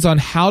suggestions on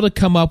how to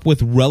come up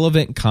with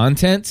relevant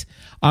content?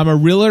 I'm a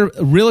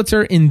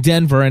realtor in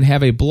Denver and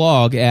have a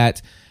blog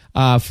at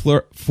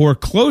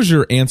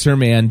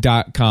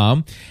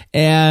foreclosureanswerman.com,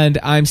 and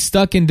I'm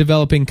stuck in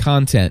developing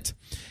content.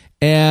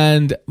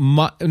 And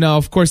now,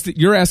 of course,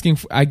 you're asking,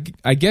 I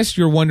guess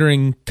you're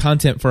wondering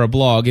content for a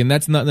blog, and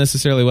that's not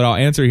necessarily what I'll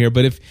answer here.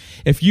 But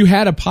if you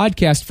had a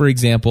podcast, for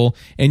example,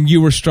 and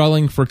you were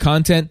struggling for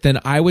content, then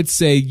I would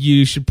say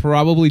you should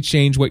probably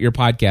change what you're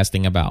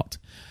podcasting about.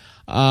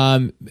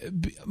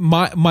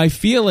 My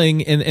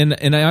feeling,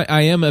 and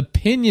I am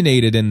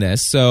opinionated in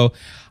this, so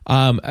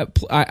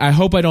I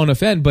hope I don't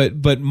offend,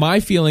 but my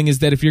feeling is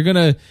that if you're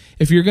gonna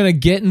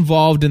get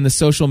involved in the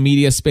social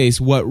media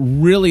space, what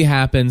really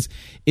happens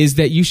is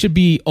that you should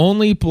be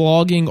only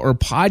blogging or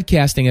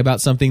podcasting about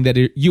something that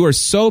you are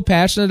so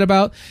passionate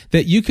about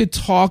that you could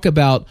talk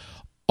about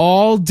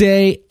all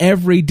day,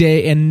 every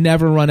day, and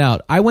never run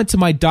out. I went to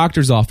my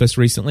doctor's office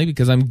recently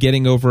because I'm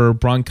getting over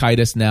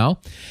bronchitis now.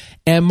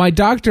 And my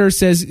doctor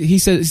says, I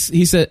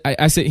said,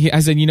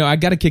 I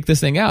got to kick this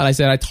thing out. I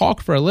said, I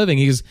talk for a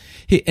living.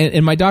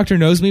 And my doctor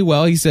knows me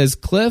well. He says,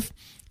 Cliff,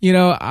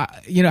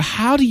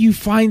 how do you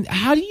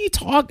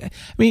talk? I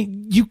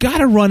mean, you got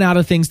to run out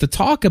of things to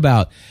talk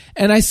about.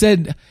 And I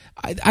said,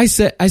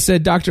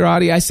 Dr.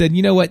 Audi, I said,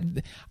 you know what?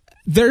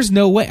 There's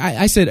no way.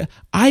 I said,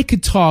 I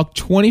could talk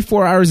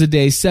 24 hours a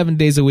day, 7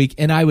 days a week,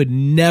 and I would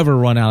never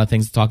run out of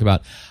things to talk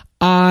about.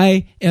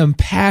 I am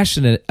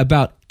passionate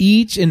about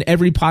each and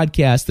every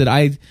podcast that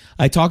I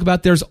talk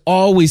about. There's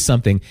always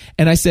something.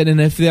 And I said,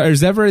 and if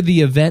there's ever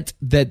the event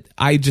that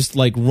I just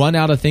run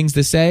out of things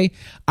to say,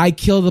 I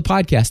kill the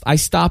podcast.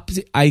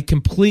 I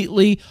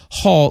completely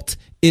halt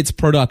its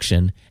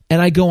production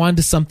and I go on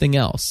to something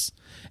else.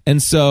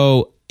 And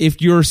so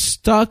if you're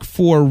stuck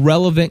for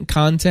relevant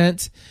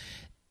content,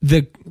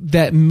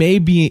 that may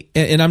be,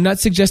 and I'm not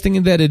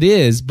suggesting that it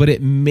is, but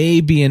it may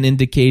be an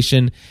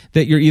indication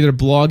that you're either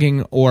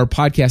blogging or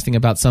podcasting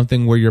about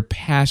something where your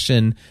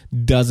passion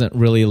doesn't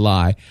really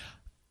lie.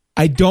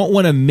 I don't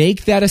want to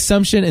make that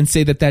assumption and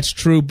say that that's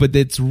true, but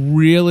it's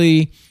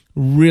really,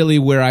 really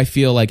where I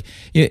feel like,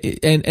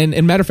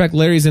 and matter of fact,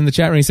 Larry's in the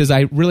chat room. He says,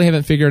 I really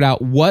haven't figured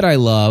out what I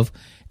love.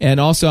 And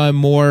also I'm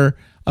more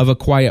of a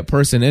quiet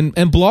person, and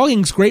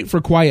blogging's great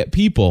for quiet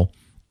people,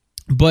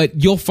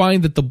 but you'll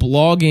find that the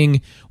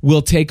blogging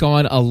will take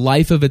on a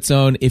life of its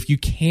own if you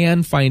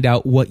can find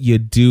out what you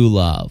do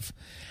love.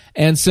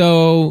 And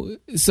so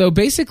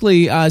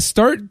basically,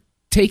 start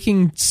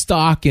taking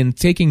stock and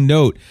taking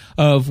note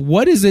of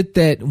what is it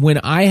that when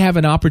I have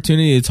an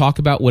opportunity to talk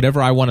about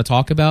whatever I want to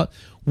talk about,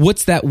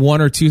 what's that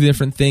one or two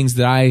different things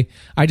that I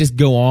just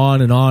go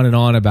on and on and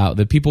on about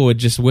that people would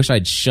just wish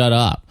I'd shut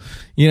up.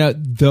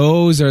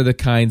 Those are the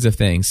kinds of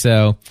things.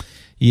 So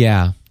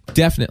yeah,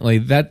 definitely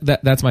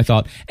that's my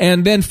thought.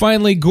 And then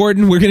finally,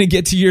 Gordon, we're going to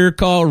get to your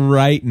call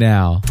right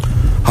now.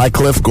 Hi,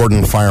 Cliff.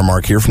 Gordon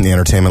Firemark here from the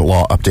Entertainment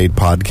Law Update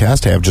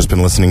podcast. I have just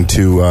been listening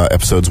to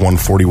episodes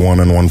 141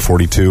 and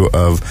 142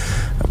 of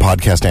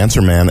Podcast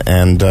Answer Man,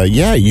 and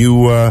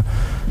you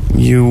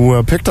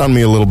picked on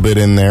me a little bit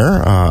in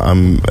there.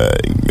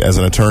 As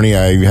an attorney,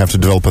 I have to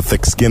develop a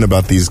thick skin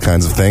about these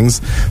kinds of things,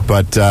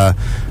 but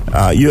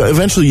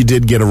you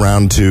did get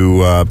around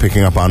to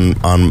picking up on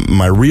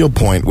my real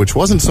point, which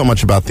wasn't so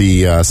much about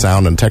the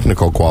sound and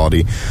technical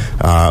quality,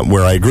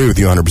 where I agree with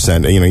you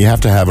 100%. You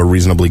have to have a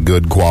reasonably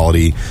good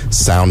quality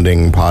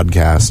sounding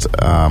podcast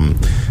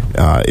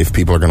if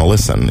people are going to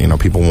listen.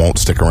 People won't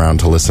stick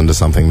around to listen to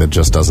something that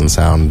just doesn't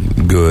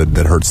sound good,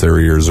 that hurts their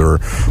ears, or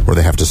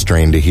they have to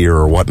strain to hear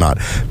or whatnot.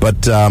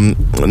 But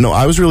no,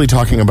 I was really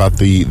talking about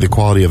the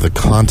quality of the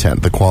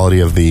content, the quality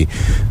of the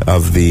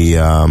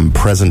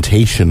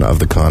presentation of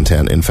the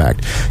content. In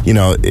fact,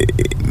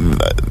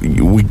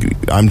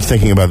 I'm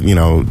thinking about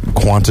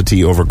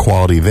quantity over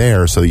quality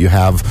there, so that you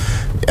have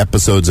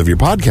episodes of your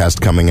podcast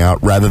coming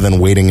out rather than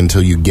waiting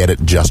until you get it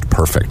just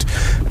perfect.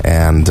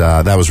 And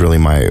that was really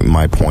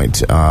my point.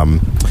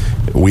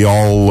 We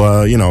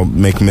all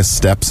make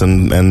missteps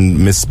and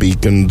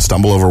misspeak and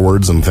stumble over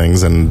words and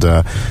things, and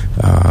I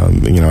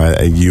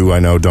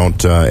know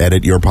don't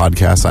edit your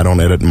podcast. I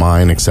don't edit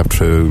mine except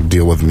to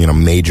deal with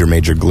major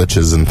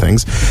glitches and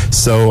things.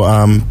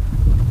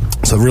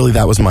 So really,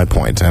 that was my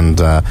point, and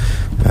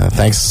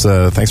thanks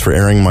for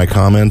airing my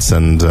comments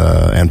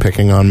and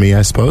picking on me,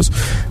 I suppose.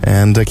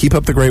 And keep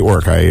up the great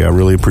work. I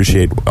really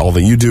appreciate all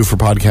that you do for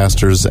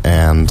podcasters,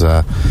 and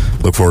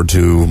look forward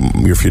to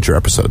your future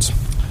episodes.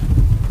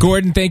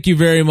 Gordon, thank you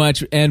very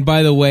much. And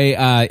by the way,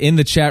 in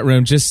the chat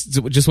room, just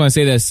want to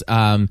say this.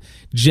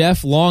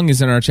 Jeff Long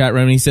is in our chat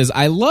room, and he says,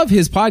 I love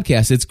his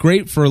podcast. It's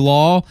great for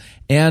law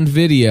and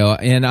video,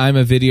 and I'm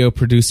a video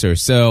producer.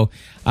 So,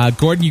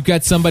 Gordon, you've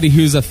got somebody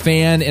who's a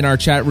fan in our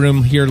chat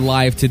room here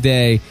live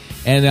today.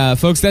 And,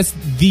 folks, that's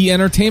the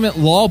Entertainment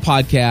Law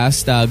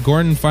Podcast,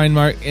 Gordon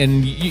Finemark,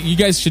 and you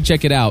guys should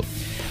check it out.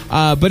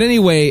 But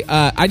anyway,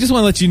 I just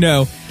want to let you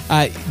know,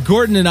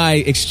 Gordon and I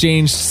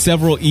exchanged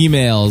several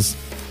emails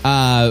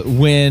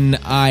when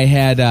I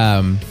had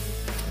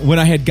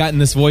gotten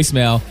this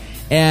voicemail,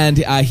 and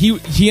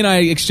he and I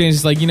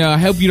exchanged like, I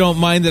hope you don't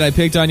mind that I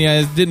picked on you.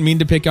 I didn't mean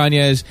to pick on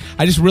you.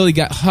 I just really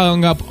got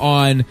hung up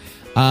on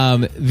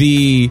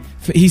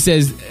he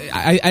says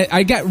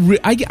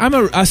I'm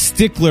a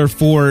stickler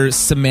for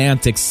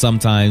semantics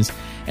sometimes.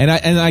 And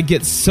I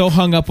get so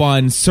hung up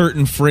on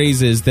certain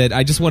phrases that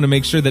I just want to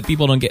make sure that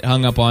people don't get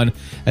hung up on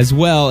as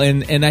well.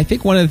 And I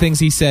think one of the things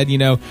he said,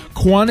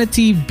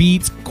 quantity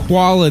beats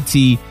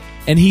quality,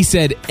 and he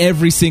said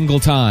every single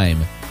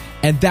time.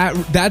 And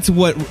that's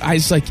what I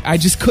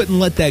just couldn't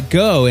let that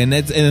go, and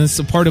it's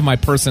a part of my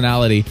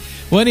personality.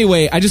 Well,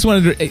 anyway, I just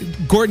wanted to.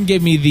 Gordon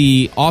gave me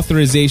the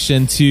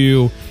authorization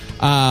to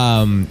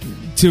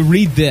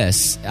read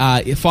this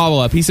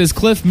follow up. He says,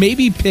 Cliff,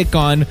 maybe pick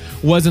on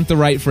wasn't the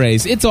right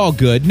phrase. It's all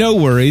good, no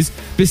worries.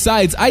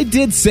 Besides, I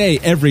did say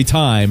every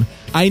time.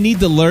 I need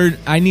to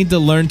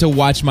learn to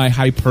watch my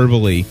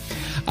hyperbole.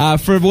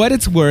 For what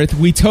it's worth,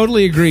 we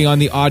totally agree on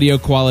the audio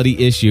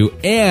quality issue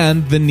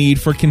and the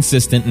need for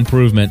consistent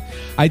improvement.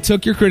 I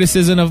took your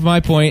criticism of my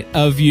point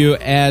of view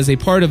as a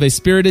part of a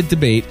spirited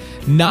debate,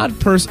 not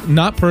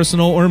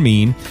personal or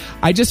mean.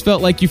 I just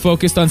felt like you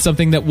focused on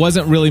something that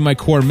wasn't really my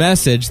core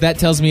message. That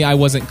tells me I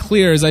wasn't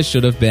clear as I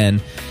should have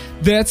been.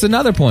 That's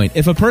another point.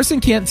 If a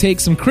person can't take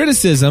some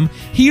criticism,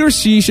 he or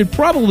she should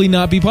probably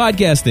not be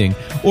podcasting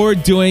or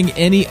doing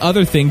any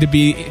other thing to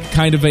be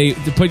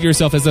to put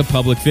yourself as a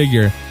public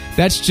figure.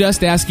 That's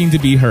just asking to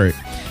be heard.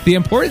 The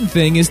important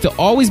thing is to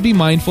always be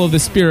mindful of the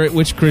spirit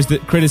which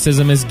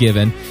criticism is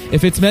given.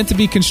 If it's meant to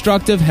be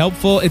constructive,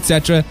 helpful,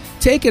 etc.,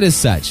 take it as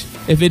such.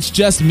 If it's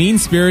just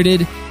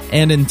mean-spirited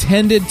and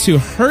intended to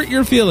hurt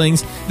your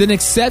feelings, then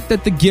accept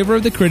that the giver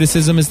of the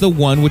criticism is the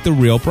one with the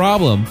real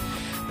problem.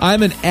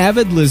 I'm an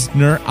avid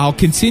listener. I'll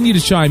continue to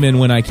chime in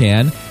when I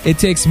can. It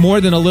takes more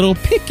than a little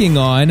picking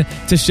on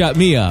to shut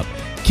me up.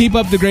 Keep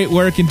up the great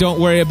work and don't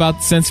worry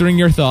about censoring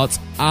your thoughts.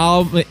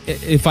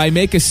 If I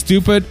make a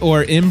stupid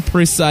or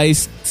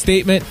imprecise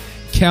statement,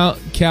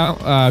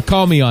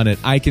 call me on it.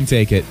 I can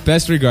take it.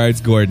 Best regards,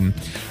 Gordon.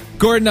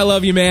 Gordon, I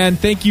love you, man.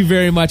 Thank you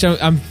very much.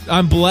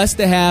 I'm blessed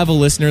to have a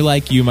listener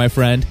like you, my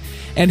friend.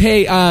 And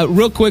hey,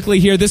 real quickly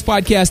here, this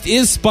podcast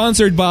is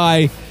sponsored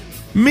by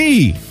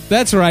me.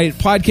 That's right,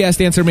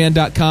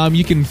 podcastanswerman.com.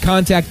 You can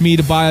contact me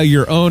to buy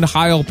your own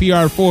Heil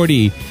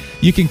PR40.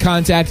 You can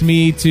contact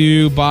me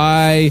to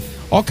buy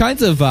all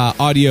kinds of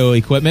audio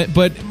equipment,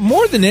 but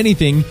more than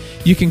anything,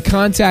 you can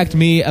contact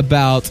me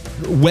about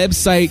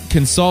website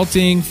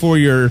consulting for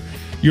your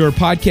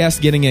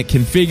podcast, getting it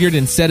configured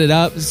and set it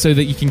up so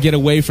that you can get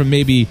away from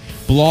maybe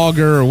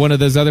Blogger or one of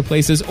those other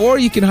places, or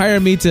you can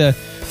hire me to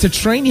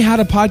train you how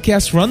to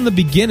podcast from the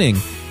beginning.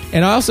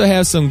 And I also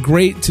have some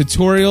great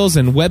tutorials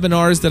and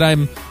webinars that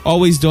I'm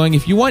always doing.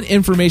 If you want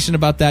information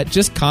about that,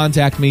 just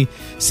contact me.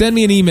 Send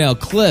me an email,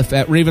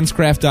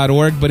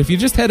 cliff@ravenscraft.org. But if you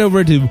just head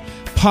over to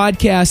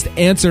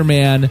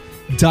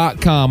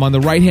podcastanswerman.com, on the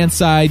right-hand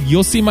side,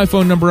 you'll see my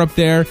phone number up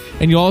there,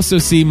 and you'll also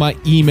see my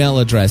email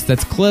address.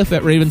 That's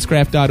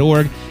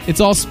cliff@ravenscraft.org. It's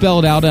all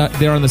spelled out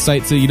there on the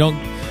site so you don't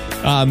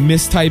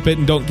mistype it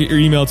and don't get your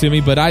email to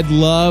me. But I'd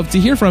love to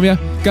hear from you.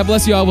 God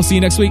bless you all. We'll see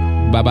you next week.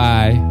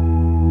 Bye-bye.